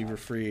 wide receiver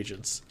free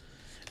agents.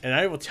 And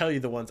I will tell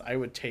you the ones I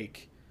would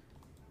take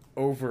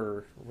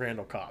over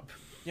Randall Cobb.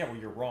 Yeah, well,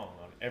 you're wrong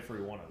on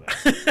every one of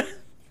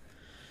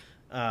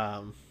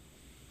them.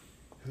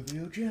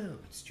 Julio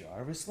Jones,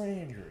 Jarvis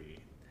Landry.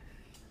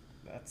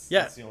 That's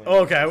the only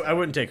okay, I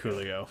wouldn't take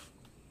Julio.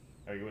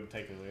 Oh, you wouldn't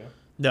take Julio?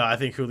 No, I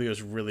think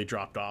Julio's really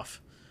dropped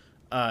off.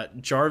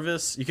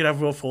 Jarvis, you could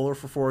have Will Fuller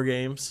for 4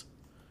 games.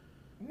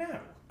 No.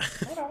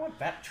 Why do I want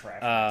that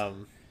trash?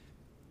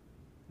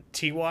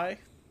 T.Y.?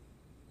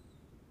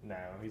 No,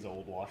 he's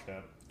old, washed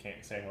up.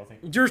 Can't stay healthy.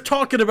 You're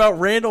talking about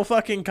Randall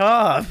fucking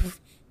Cobb.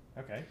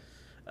 Okay.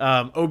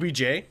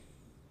 OBJ?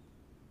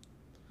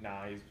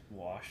 Nah, he's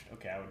washed.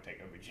 Okay, I would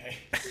take OBJ.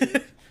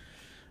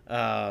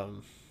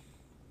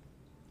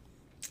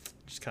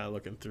 Just kind of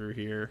looking through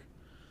here.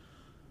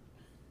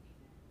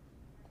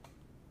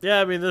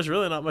 Yeah, I mean, there's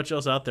really not much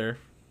else out there.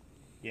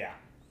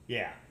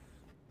 Yeah.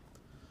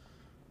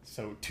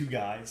 So, 2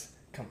 guys.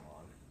 Come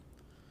on.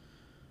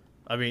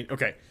 I mean,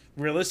 okay.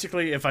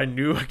 Realistically, if I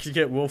knew I could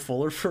get Will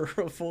Fuller for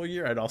a full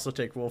year, I'd also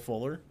take Will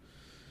Fuller.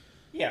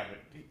 Yeah,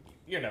 but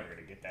you're never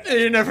gonna get that.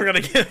 You're never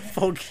gonna get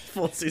full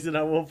season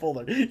out of Will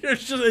Fuller.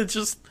 It's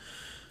just.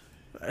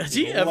 Has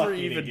he ever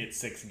even get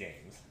 6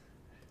 games?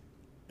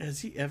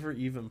 Has he ever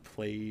even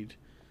played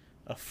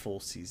a full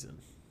season?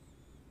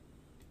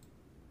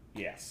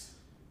 Yes.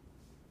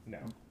 No,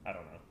 I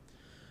don't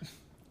know.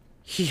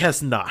 He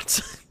has not.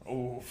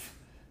 Oof.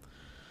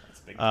 That's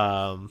big.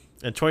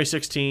 In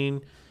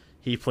 2016,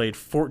 he played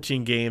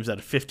 14 games out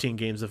of 15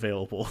 games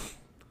available.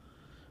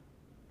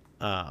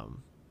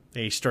 And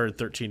he started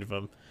 13 of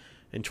them.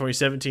 In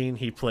 2017,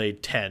 he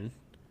played 10.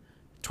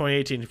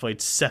 2018, he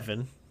played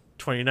 7.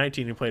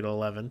 2019, he played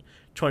 11.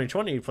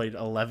 2020, he played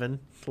 11.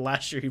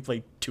 Last year, he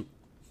played 2.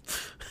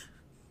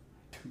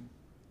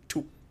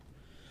 2.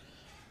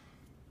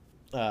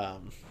 I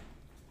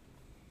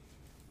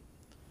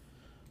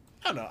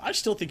don't know. I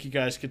still think you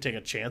guys could take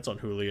a chance on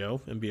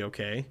Julio and be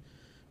okay.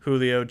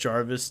 Julio,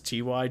 Jarvis,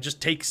 T.Y.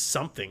 Just take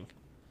something.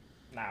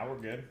 Nah, we're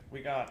good. We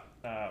got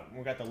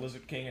the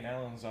Lizard King and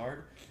Alan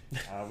Lazard.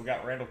 We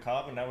got Randall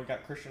Cobb, and now we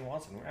got Christian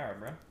Watson. We're all right,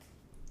 bro.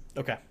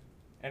 Okay.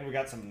 And we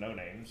got some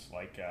no-names,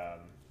 like...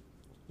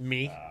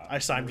 Me? I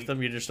signed with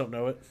them. You just don't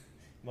know it?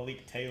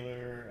 Malik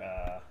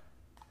Taylor.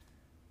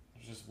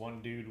 There's just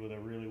one dude with a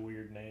really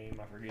weird name.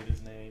 I forget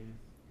his name.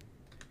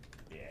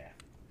 Yeah.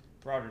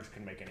 Rodgers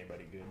can make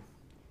anybody good.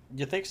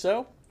 You think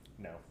so?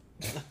 No.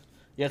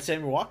 You had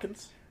Sammy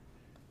Watkins.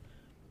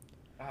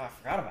 I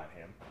forgot about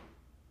him.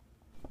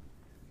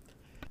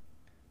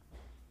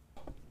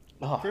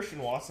 Oh. Christian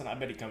Watson, I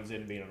bet he comes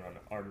in being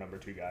our number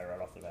 2 guy right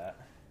off the bat.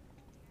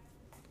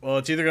 Well,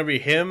 it's either going to be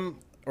him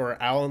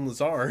or Alan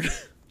Lazard.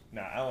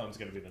 Nah, Alan's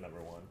going to be the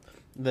number 1.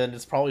 Then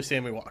it's probably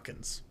Sammy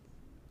Watkins.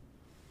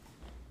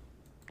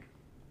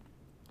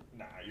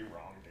 Nah, you're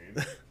wrong,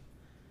 dude.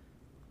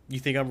 You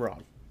think I'm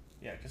wrong?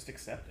 Yeah, just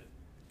accept it.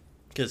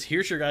 Because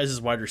here's your guys'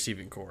 wide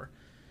receiving core.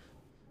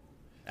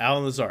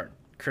 Alan Lazard,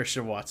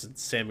 Christian Watson,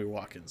 Sammy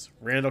Watkins,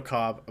 Randall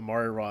Cobb,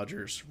 Amari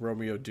Rodgers,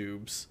 Romeo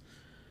Dubes,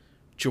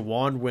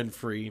 Juwan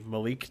Winfrey,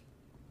 Malik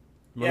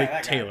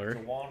Taylor.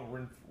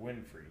 Juwan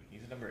Winfrey.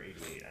 He's number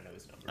 88. I know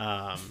his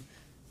number.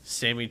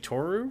 Sammy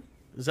Toru?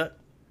 Is that...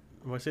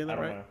 Am I saying that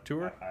right? Know.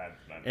 Tour? I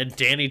and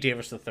Danny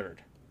Davis III.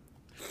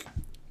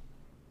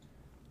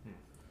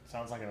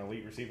 Sounds like an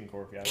elite receiving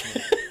corps, if you ask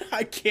me.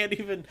 I can't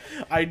even.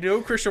 I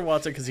know Christian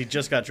Watson because he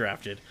just got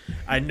drafted.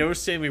 I know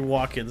Sammy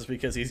Watkins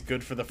because he's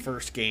good for the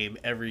first game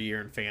every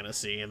year in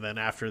fantasy, and then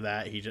after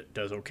that he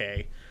does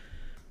okay.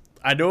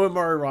 I know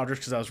Amari Rodgers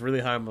because I was really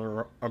high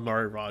on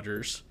Amari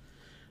Rodgers.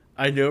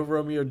 I know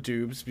Romeo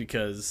Dubes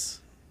because,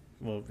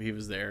 well, he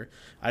was there.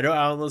 I know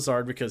Alan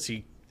Lazard because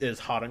he is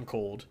hot and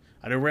cold.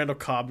 I know Randall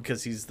Cobb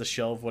because he's the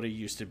shell of what he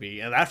used to be.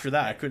 And after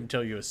that, I couldn't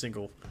tell you a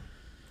single.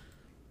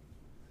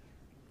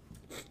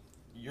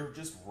 You're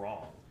just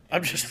wrong.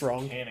 I'm just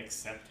wrong. You can't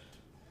accept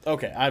it.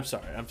 Okay, I'm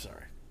sorry.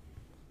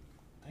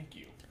 Thank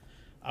you.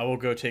 I will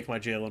go take my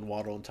Jalen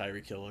Waddle and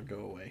Tyreek Hill and go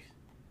away.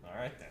 All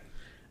right, then.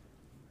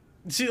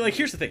 See, like,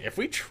 here's the thing. If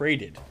we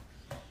traded,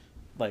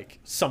 like,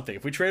 something,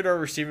 if we traded our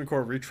receiving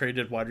core,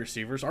 retraded wide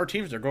receivers, our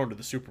teams are going to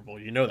the Super Bowl.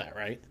 You know that,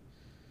 right?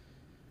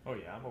 Oh,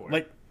 yeah, I'm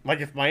aware. Like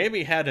if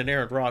Miami had an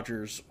Aaron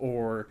Rodgers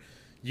or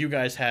you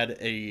guys had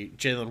a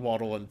Jalen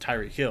Waddle and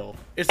Tyreek Hill,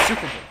 it's Super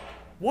Bowl.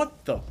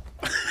 What the...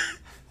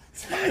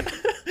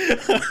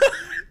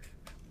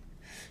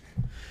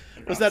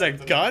 Was that a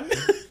gun?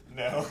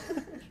 No.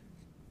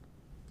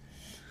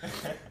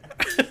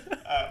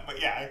 But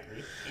yeah, I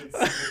agree.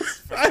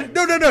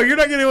 No. You're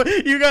not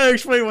getting. You gotta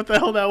explain what the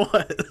hell that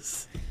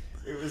was.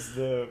 It was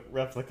the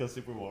replica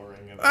Super Bowl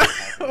ring of the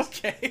Packers.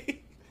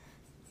 Okay.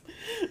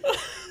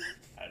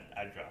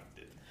 I dropped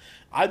it.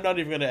 I'm not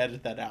even gonna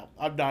edit that out.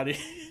 I'm not. Okie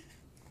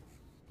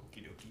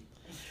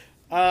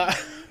dokie.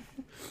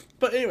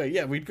 But anyway,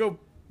 yeah, we'd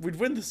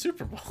win the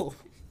Super Bowl.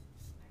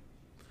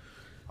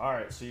 All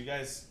right, so you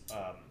guys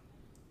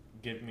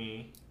give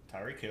me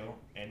Tyreek Hill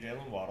and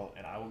Jalen Waddle,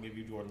 and I will give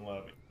you Jordan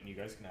Love, and you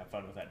guys can have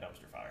fun with that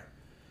dumpster fire.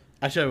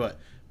 I tell you what,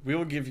 we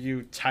will give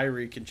you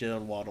Tyreek and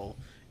Jalen Waddle,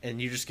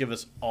 and you just give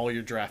us all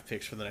your draft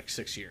picks for the next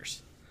 6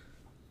 years.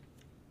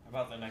 How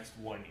about the next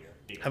 1 year?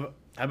 Deal.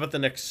 How about the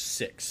next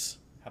 6?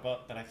 How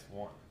about the next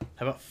 1?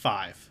 How about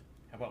 5?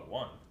 How about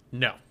 1?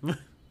 No.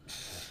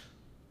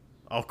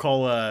 I'll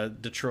call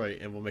Detroit,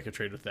 and we'll make a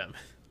trade with them.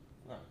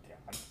 Oh,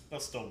 God. They'll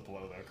still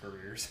blow their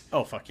careers.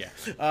 Oh, fuck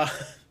yeah.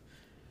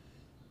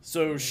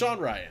 So, Sean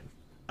Ryan,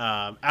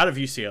 out of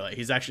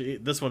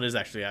UCLA. This one is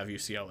actually out of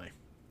UCLA.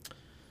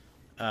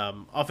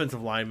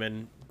 Offensive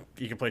lineman.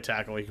 He can play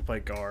tackle. He can play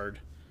guard.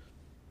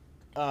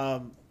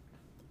 I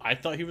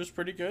thought he was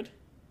pretty good.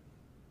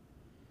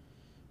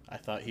 I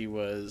thought he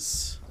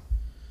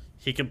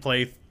can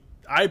play.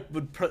 I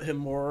would put him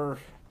more.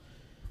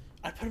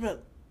 I put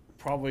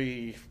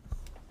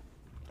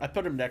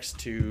him next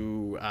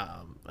to.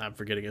 I'm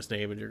forgetting his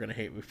name, and you're gonna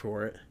hate me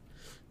for it.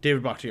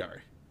 David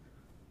Bakhtiari.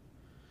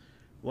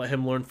 Let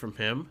him learn from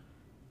him,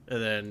 and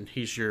then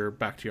he's your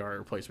Bakhtiari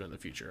replacement in the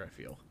future, I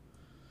feel.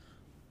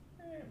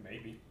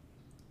 Maybe.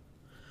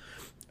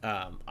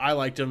 I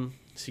liked him.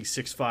 He's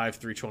 6'5",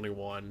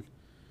 321.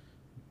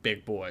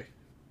 Big boy,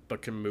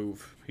 but can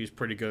move. He's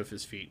pretty good with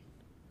his feet.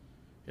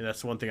 And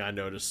that's one thing I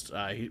noticed.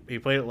 He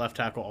played at left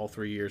tackle all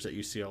 3 years at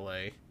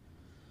UCLA.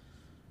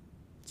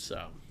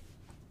 So,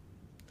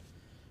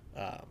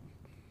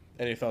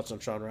 any thoughts on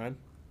Sean Ryan?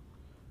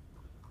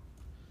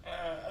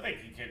 I think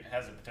he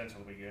has the potential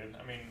to be good.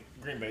 I mean,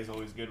 Green Bay's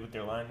always good with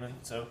their linemen,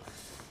 so.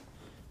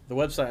 The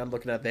website I'm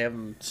looking at, they have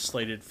him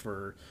slated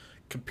for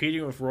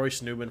competing with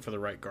Royce Newman for the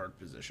right guard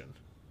position.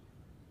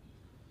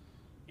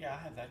 Yeah,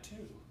 I have that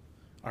too.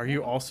 Are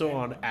you also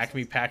on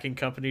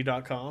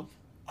acmepackingcompany.com?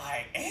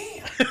 I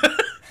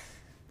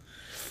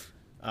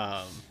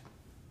am.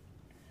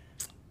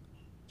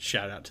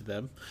 Shout out to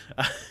them.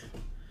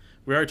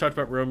 We already talked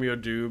about Romeo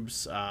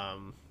Dubes. I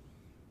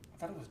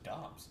thought it was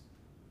Dobbs.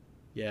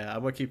 Yeah,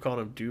 I'm gonna keep calling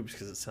him Dubes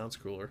because it sounds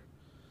cooler.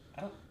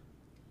 I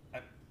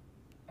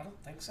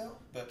don't think so,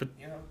 but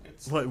you know,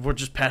 it's. What? We're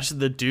just passing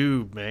the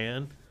Dube,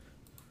 man.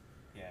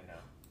 Yeah, no.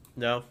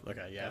 No.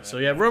 Okay. Yeah. So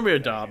yeah, Romeo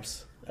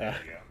Dobbs. There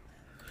you go.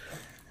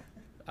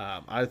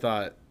 I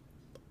thought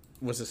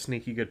was a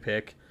sneaky good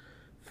pick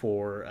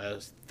for a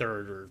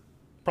third or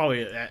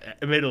probably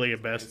admittedly a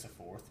best. It's a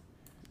fourth.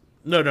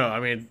 No. I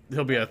mean,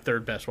 he'll be a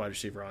third best wide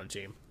receiver on the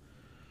team.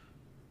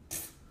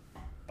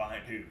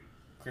 Behind who?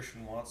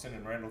 Christian Watson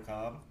and Randall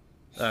Cobb?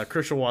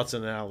 Christian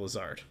Watson and Al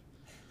Lazard.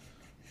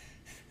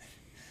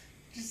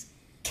 Just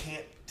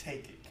can't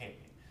take it, can you?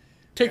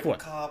 Take Randall what?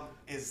 Cobb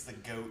is the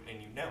GOAT,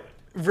 and you know it.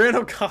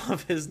 Randall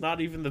Cobb is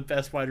not even the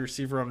best wide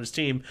receiver on his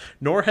team,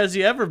 nor has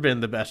he ever been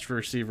the best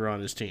receiver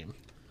on his team.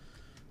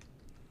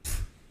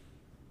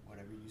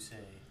 Whatever you say.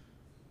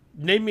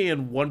 Name me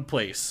in one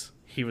place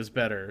he was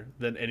better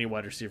than any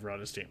wide receiver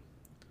on his team.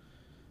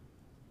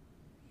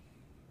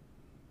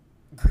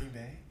 Green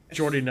Bay?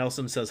 Jordy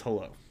Nelson says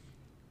hello.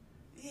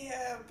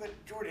 Yeah, but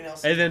Jordy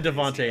Nelson. And then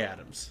Devontae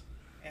Adams.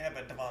 Yeah,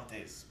 but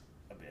Devontae's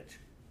a bitch.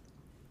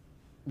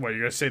 What,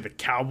 you're going to say the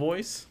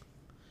Cowboys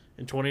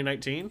in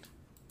 2019?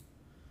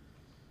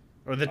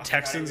 Or the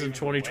Texans in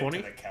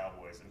 2020? The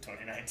Cowboys in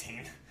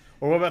 2019.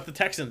 Or what about the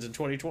Texans in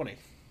 2020?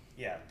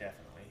 Yeah,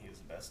 definitely. He was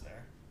the best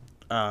there.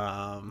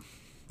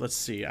 Let's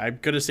see. I'm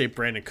going to say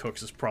Brandon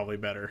Cooks is probably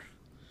better.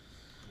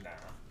 Nah.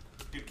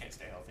 Dude can't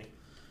stay healthy.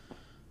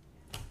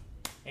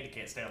 And he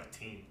can't stay on a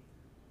team.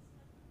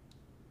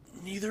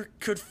 Neither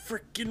could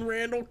freaking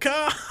Randall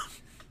Cobb.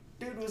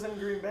 Dude was in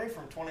Green Bay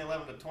from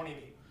 2011 to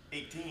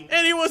 2018.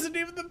 And he wasn't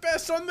even the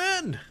best on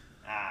then.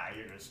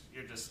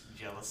 You're just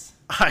jealous.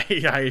 I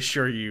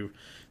assure you,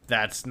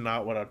 that's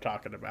not what I'm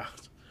talking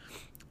about.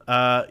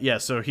 Yeah,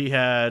 so he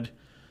had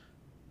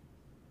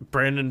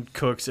Brandon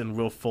Cooks and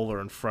Will Fuller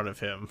in front of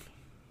him.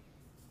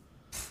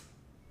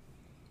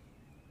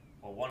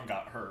 Well, one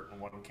got hurt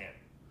and one can't.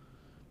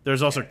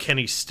 There's also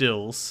Kenny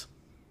Stills.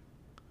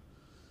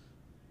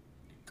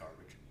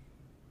 Garbage.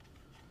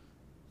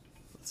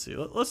 Let's see.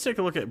 Let's take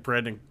a look at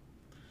Brandon.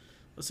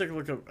 Let's take a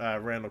look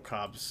at Randall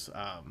Cobb's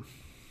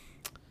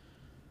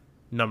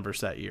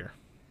numbers that year.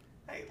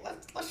 Hey,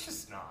 let's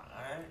just not,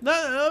 all right?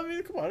 No, I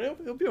mean, come on,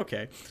 it'll be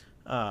okay.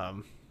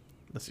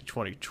 Let's see,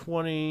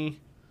 2020.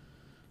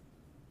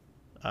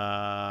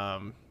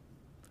 10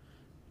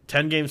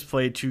 games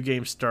played, 2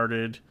 games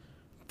started,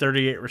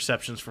 38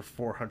 receptions for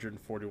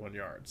 441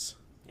 yards.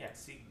 Yeah,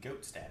 see,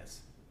 GOAT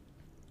status.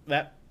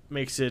 That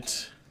makes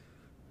it.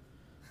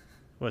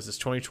 What is this,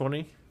 2020?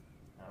 I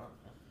don't know.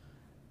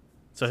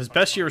 So his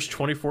best year was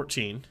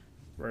 2014,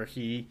 where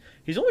he's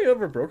only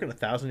ever broken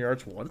 1,000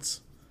 yards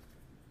once.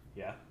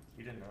 Yeah,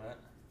 you didn't know that?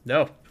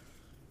 No.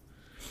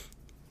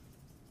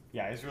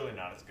 Yeah, he's really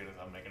not as good as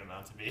I'm making him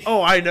out to be.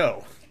 Oh, I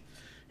know.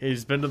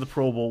 He's been to the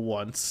Pro Bowl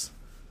once.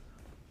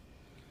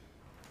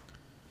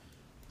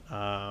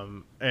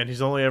 And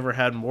he's only ever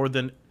had more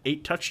than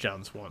 8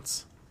 touchdowns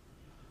once.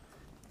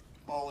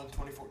 All in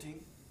 2014?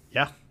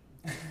 Yeah.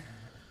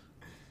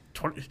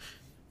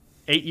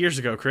 8 years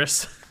ago,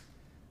 Chris.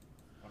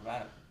 What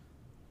about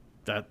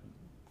it?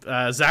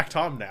 That Zach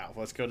Tom now.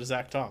 Let's go to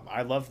Zach Tom.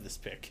 I love this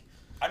pick.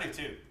 I do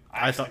too.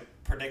 I actually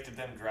predicted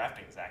them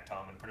drafting Zach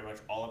Tom in pretty much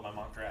all of my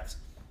mock drafts.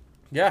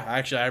 Yeah,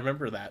 actually, I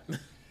remember that.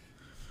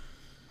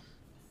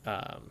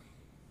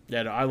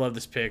 Yeah, no, I love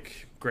this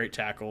pick. Great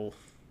tackle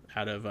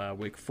out of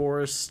Wake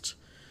Forest.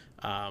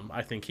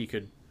 I think he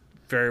could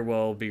very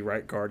well be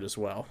right guard as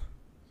well.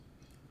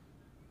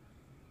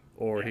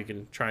 Or he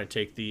can try and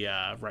take the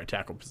right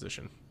tackle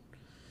position.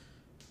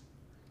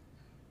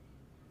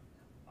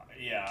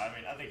 Yeah, I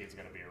mean, I think he's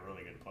going to be a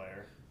really good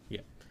player. Yeah.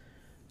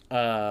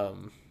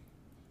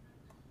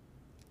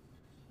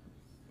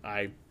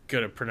 I'm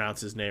going to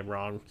pronounce his name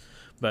wrong,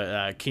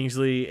 but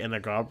Kingsley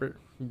Enagbar?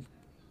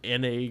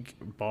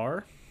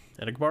 Enagbar?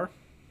 Enagbar,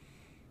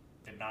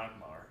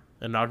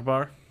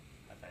 Enagbar?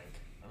 I think.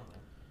 I don't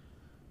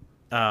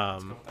know.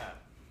 Let's go with that.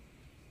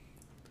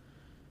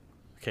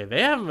 Okay,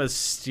 they have him as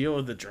steal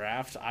of the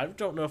draft. I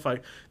don't know if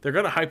they're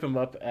going to hype him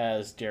up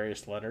as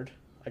Darius Leonard.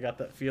 I got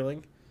that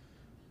feeling.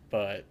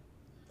 But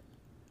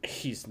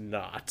he's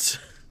not.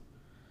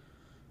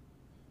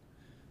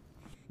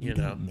 You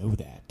don't know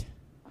that.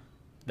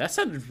 That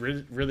sounded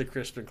really, really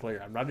crisp and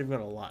clear. I'm not even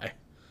going to lie.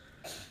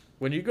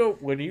 When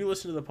you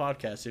listen to the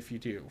podcast, if you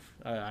do,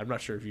 I'm not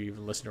sure if you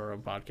even listen to our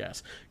own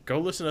podcast, go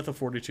listen at the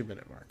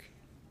 42-minute mark.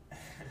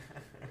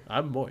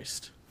 I'm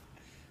moist.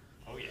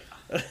 Oh,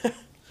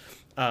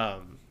 yeah.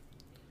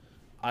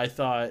 I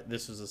thought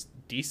this was a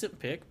decent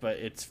pick, but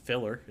it's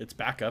filler. It's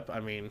backup. I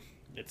mean,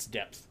 it's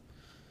depth.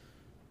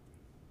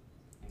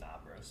 Nah,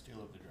 bro.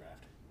 Steal of the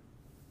draft.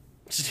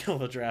 Steal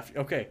the draft.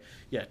 Okay.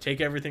 Yeah,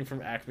 take everything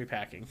from Acme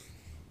Packing.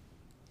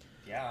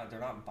 Yeah, they're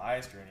not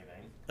biased or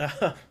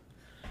anything.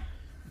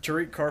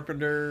 Tariq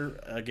Carpenter,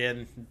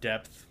 again,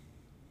 depth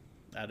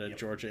out of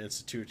Georgia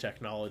Institute of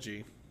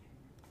Technology.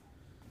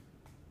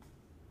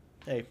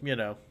 Hey,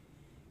 it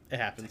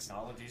happens.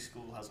 Technology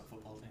school has a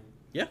football team.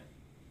 Yeah.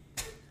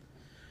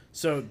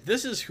 So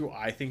this is who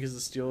I think is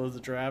the steal of the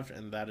draft,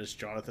 and that is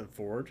Jonathan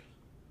Ford.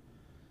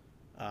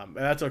 And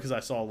that's because I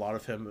saw a lot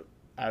of him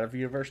out of the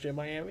University of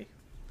Miami.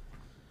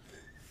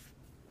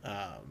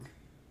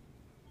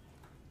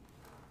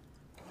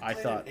 I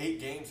thought 8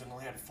 games and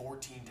only had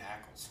 14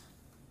 tackles.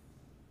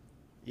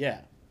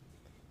 Yeah.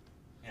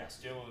 Yeah,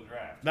 steal of the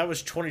draft. That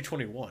was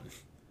 2021.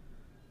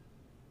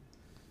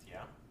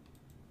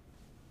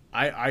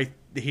 Yeah.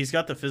 He's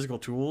got the physical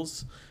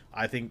tools.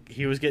 I think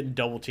he was getting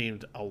double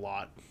teamed a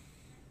lot.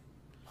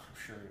 I'm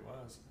sure he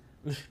was.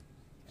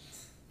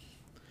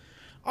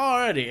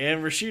 Alrighty,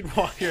 and Rasheed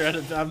Walker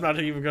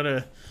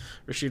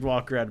Rasheed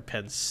Walker out of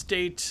Penn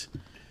State.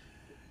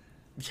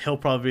 He'll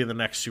probably be the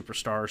next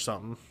superstar or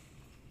something.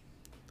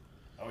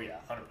 Oh yeah,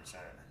 100%.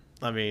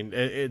 I mean,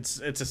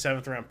 it's a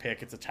 7th round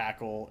pick. It's a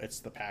tackle.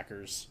 It's the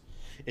Packers.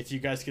 If you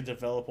guys could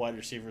develop wide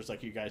receivers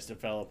like you guys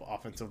develop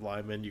offensive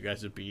linemen, you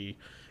guys would be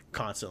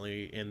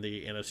constantly in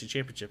the NFC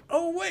Championship.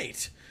 Oh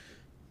wait,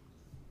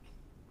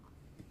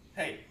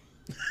 hey,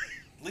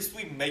 at least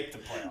we make the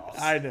playoffs.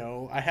 I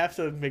know. I have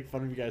to make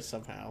fun of you guys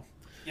somehow.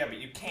 Yeah, but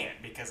you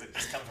can't because it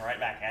just comes right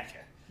back at you.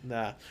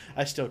 Nah,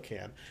 I still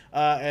can.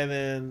 And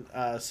then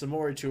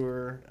Samori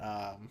Toure,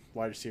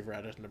 wide receiver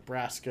out of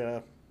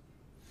Nebraska.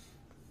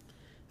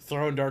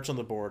 Throwing darts on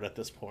the board at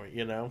this point,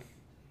 It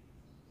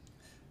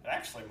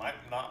actually might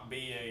not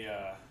be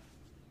a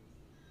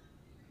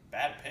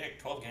bad pick.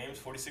 12 games,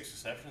 46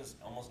 receptions,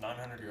 almost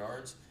 900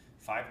 yards,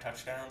 5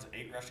 touchdowns,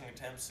 8 rushing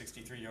attempts,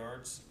 63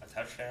 yards, a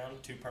touchdown,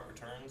 2 punt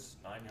returns,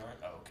 9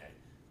 yards. Oh, okay.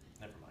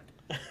 Never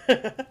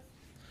mind.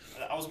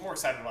 I was more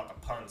excited about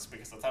the punts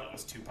because I thought it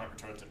was 2 punt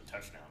returns and a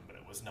touchdown, but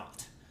it was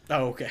not.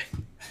 Oh, okay.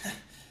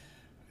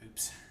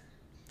 Oops.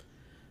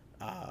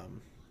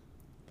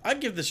 I'd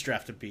give this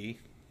draft a B.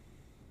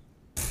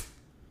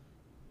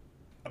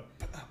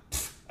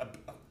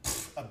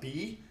 A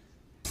B?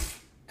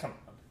 Come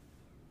on.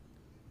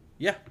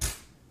 Yeah.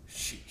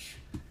 Sheesh.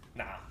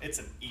 Nah, it's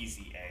an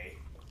easy A.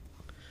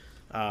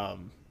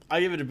 I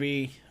give it a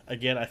B.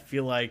 Again, I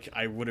feel like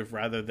I would have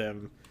rather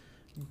them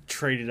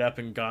traded up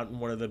and gotten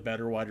one of the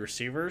better wide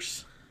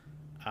receivers.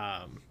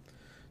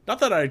 Not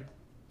that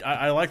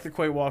I like the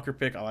Quay Walker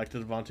pick. I like the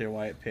Devontae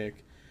Wyatt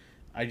pick.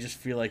 I just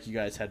feel like you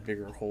guys had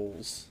bigger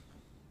holes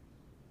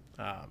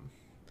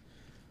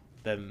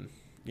than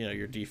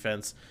your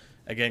defense.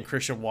 Again,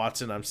 Christian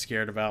Watson, I'm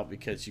scared about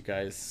because you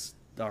guys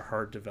are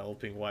hard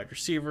developing wide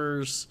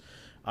receivers.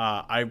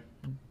 I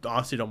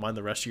honestly don't mind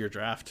the rest of your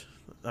draft.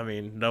 I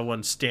mean, no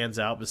one stands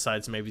out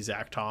besides maybe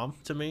Zach Tom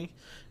to me,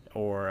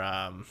 or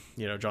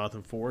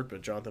Jonathan Ford.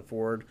 But Jonathan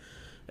Ford,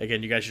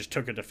 again, you guys just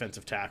took a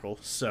defensive tackle,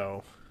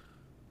 so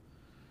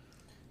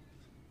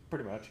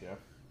pretty much, yeah.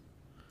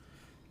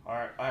 All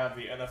right, I have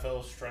the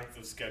NFL strength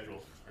of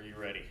schedule. Are you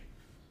ready?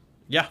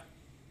 Yeah.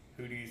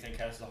 Who do you think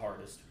has the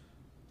hardest?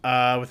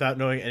 Without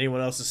knowing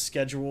anyone else's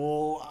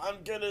schedule,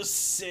 I'm gonna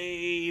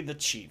say the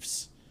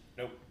Chiefs.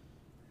 Nope.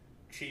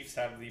 Chiefs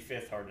have the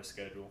 5th hardest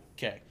schedule.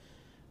 Okay.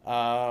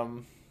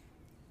 AFC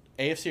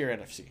or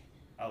NFC?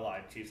 I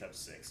lied. Chiefs have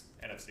 6th.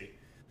 NFC.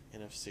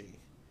 NFC.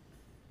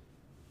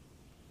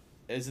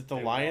 Is it the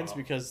Lions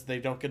because they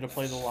don't get to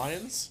play the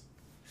Lions?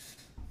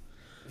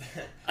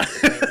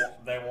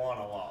 They won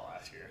a lot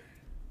last year.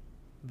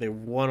 They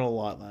won a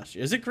lot last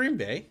year. Is it Green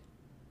Bay?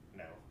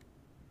 No.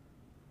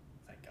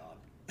 Thank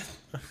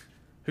God.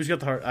 Who's got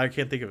the heart? I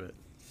can't think of it.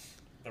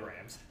 The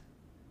Rams.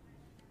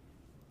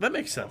 That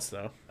makes sense,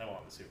 though. They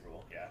won the Super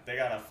Bowl. Yeah, they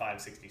got a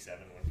 567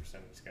 win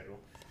percentage schedule.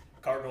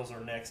 Cardinals are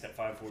next at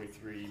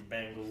 543.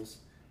 Bengals,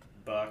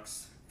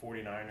 Bucks,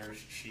 49ers,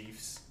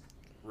 Chiefs,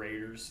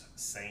 Raiders,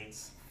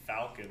 Saints,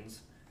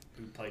 Falcons,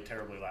 who played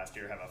terribly last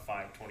year, have a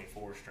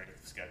 524 strength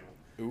of schedule.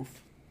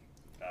 Oof.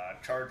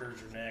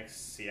 Chargers are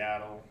next.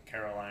 Seattle,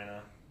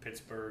 Carolina,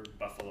 Pittsburgh,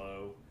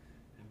 Buffalo,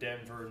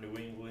 Denver, New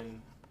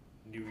England,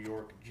 New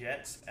York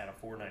Jets at a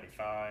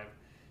 495.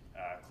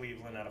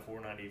 Cleveland at a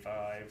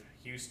 495.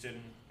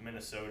 Houston,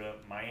 Minnesota,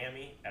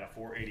 Miami at a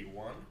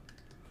 481.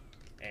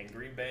 And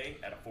Green Bay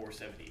at a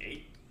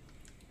 478.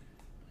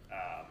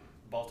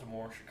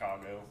 Baltimore,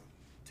 Chicago,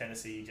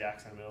 Tennessee,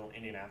 Jacksonville,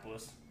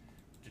 Indianapolis,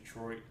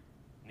 Detroit,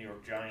 New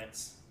York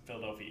Giants,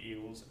 Philadelphia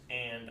Eagles,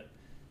 and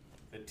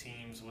the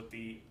teams with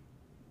the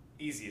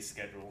easiest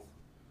schedule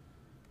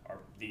are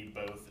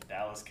both the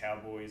Dallas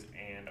Cowboys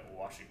and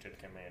Washington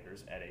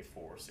Commanders at a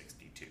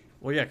 462.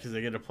 Well, yeah, because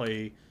they get to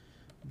play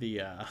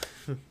the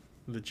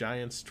the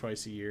Giants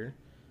twice a year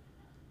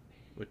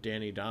with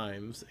Danny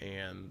Dimes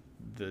and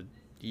the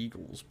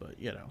Eagles, but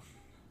Yeah.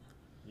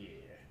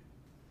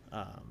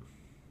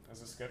 Has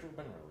the schedule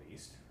been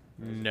released?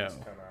 No.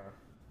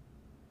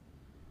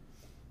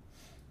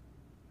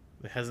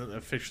 It hasn't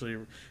officially.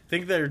 I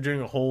think they're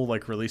doing a whole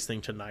release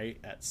thing tonight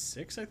at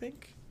 6. I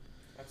think.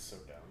 That's so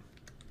dumb.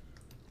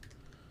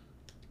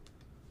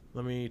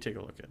 Let me take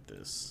a look at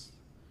this.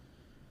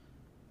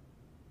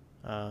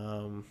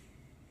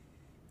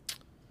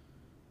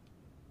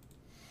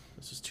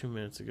 This was 2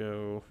 minutes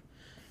ago.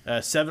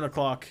 7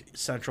 o'clock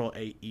Central,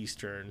 8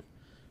 Eastern.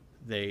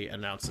 They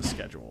announced the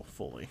schedule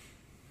fully.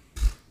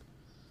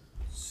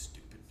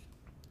 Stupid.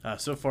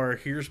 So far,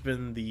 here's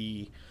been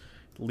the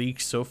leak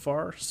so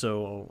far.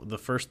 So the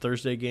first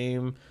Thursday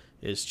game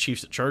is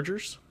Chiefs at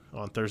Chargers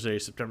on Thursday,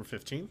 September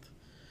 15th.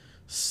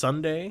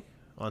 Sunday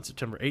on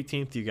September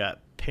 18th, you got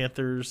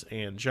Panthers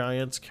and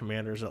Giants,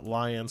 Commanders at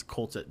Lions,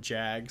 Colts at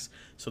Jags.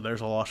 So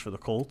there's a loss for the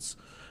Colts.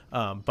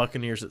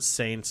 Buccaneers at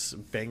Saints,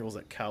 Bengals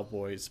at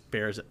Cowboys,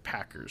 Bears at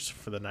Packers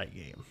for the night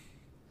game.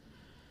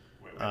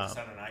 Wait,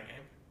 Sunday night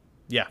game?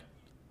 Yeah.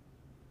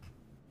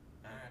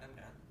 All right, I'm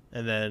down.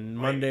 And then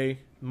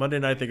Monday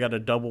night they got a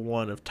double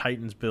one of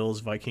Titans, Bills,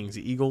 Vikings,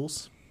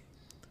 Eagles.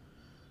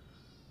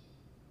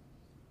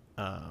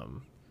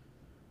 And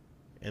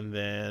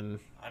then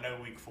I know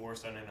week 4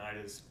 Sunday night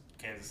is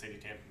Kansas City,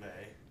 Tampa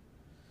Bay.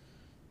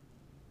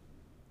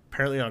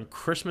 Apparently on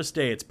Christmas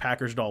Day it's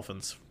Packers,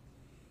 Dolphins.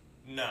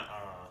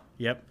 Nuh-uh.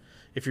 Yep.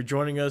 If you're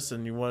joining us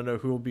and you want to know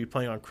who will be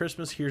playing on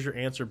Christmas, here's your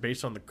answer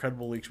based on the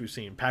credible leaks we've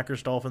seen.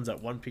 Packers, Dolphins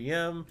at 1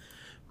 p.m.,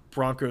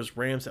 Broncos,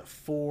 Rams at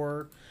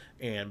 4,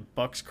 and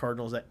Bucks,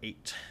 Cardinals at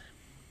 8.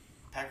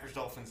 Packers,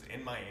 Dolphins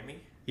in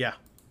Miami? Yeah,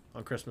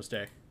 on Christmas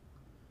Day.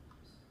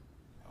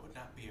 That would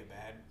not be a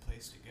bad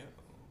place to go.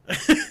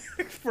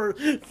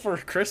 for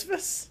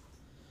Christmas?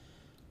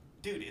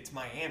 Dude, it's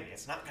Miami.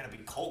 It's not going to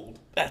be cold.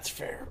 That's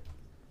fair.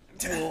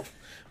 Well,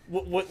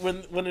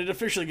 when it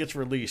officially gets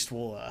released,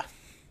 we'll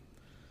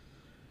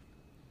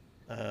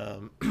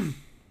We'll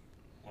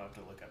have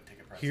to look up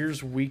ticket prices.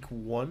 Here's week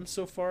 1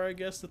 so far, I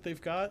guess, that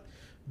they've got.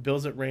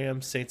 Bills at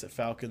Rams, Saints at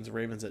Falcons,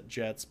 Ravens at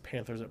Jets,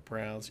 Panthers at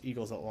Browns,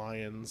 Eagles at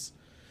Lions,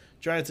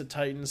 Giants at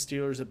Titans,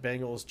 Steelers at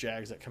Bengals,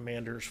 Jags at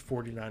Commanders,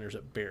 49ers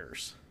at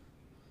Bears.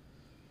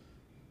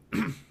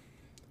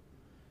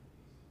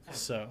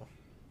 So,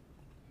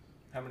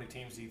 how many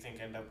teams do you think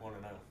end up 1-0?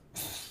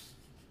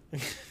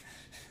 like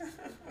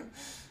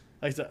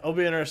I said, it'll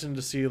be interesting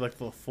to see like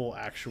the full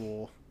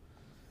actual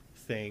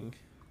thing.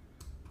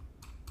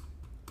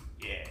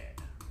 Yeah,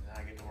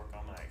 I get to work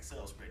on my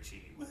Excel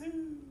spreadsheet.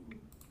 Woohoo!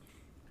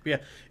 Yeah,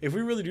 if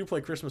we really do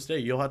play Christmas Day,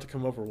 you'll have to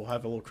come over. We'll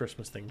have a little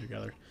Christmas thing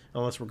together,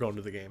 unless we're going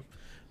to the game.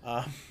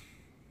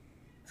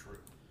 True.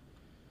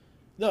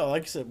 No,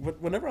 like I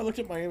said, whenever I looked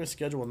at Miami's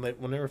schedule and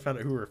whenever I found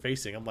out who we were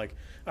facing, I'm like,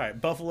 all right,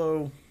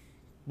 Buffalo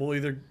will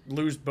either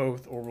lose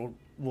both or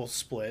we'll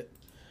split.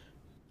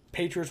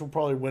 Patriots will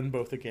probably win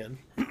both again.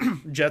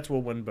 Jets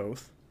will win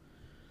both.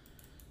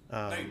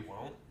 No, you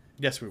won't.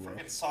 Yes, we will.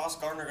 Freaking Sauce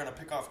Gardner going to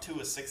pick off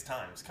Tua 6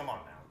 times. Come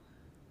on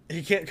now.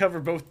 He can't cover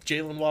both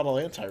Jalen Waddle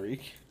and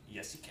Tyreek.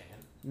 Yes, he can.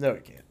 No,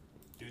 he can't.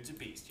 Dude's a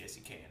beast. Yes,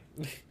 he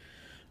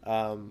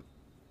can.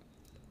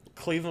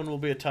 Cleveland will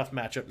be a tough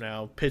matchup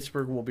now.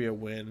 Pittsburgh will be a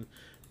win.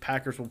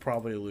 Packers will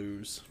probably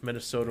lose.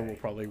 Minnesota will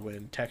probably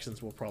win.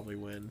 Texans will probably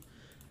win.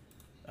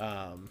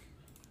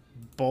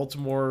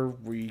 Baltimore,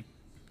 we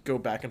go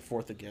back and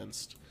forth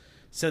against.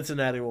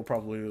 Cincinnati will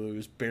probably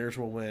lose. Bears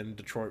will win.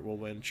 Detroit will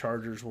win.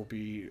 Chargers will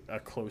be a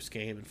close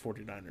game. And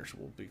 49ers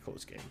will be a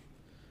close game.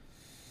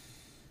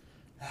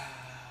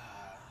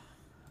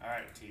 All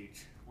right,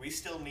 Teej. We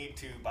still need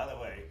to, by the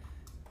way,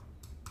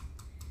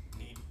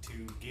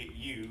 get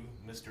you,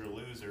 Mr.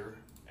 Loser,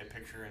 a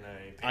picture in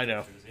a Patriots I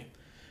know. jersey.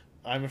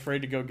 I'm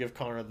afraid to go give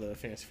Connor the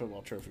fantasy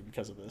football trophy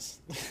because of this.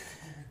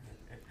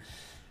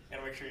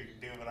 Gotta make sure you can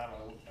do it when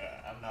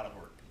I'm not at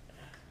work.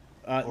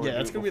 Yeah,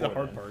 that's going to be the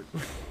hard part.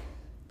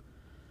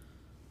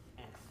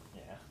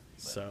 Yeah.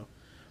 So,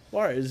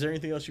 all right, is there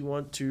anything else you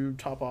want to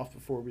top off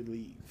before we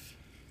leave?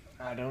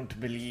 I don't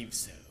believe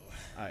so.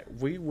 All right,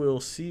 we will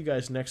see you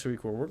guys next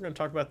week where we're going to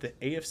talk about the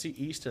AFC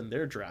East and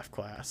their draft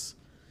class.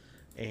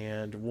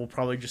 And we'll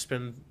probably just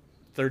spend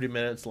 30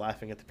 minutes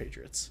laughing at the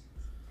Patriots.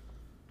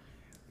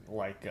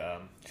 Like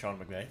Sean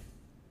McVay.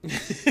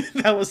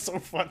 That was so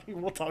funny.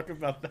 We'll talk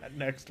about that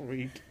next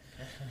week.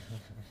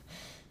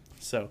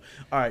 So,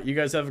 all right, you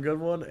guys have a good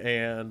one,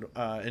 and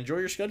enjoy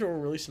your schedule. We'll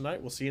release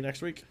tonight. We'll see you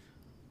next week.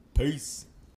 Peace.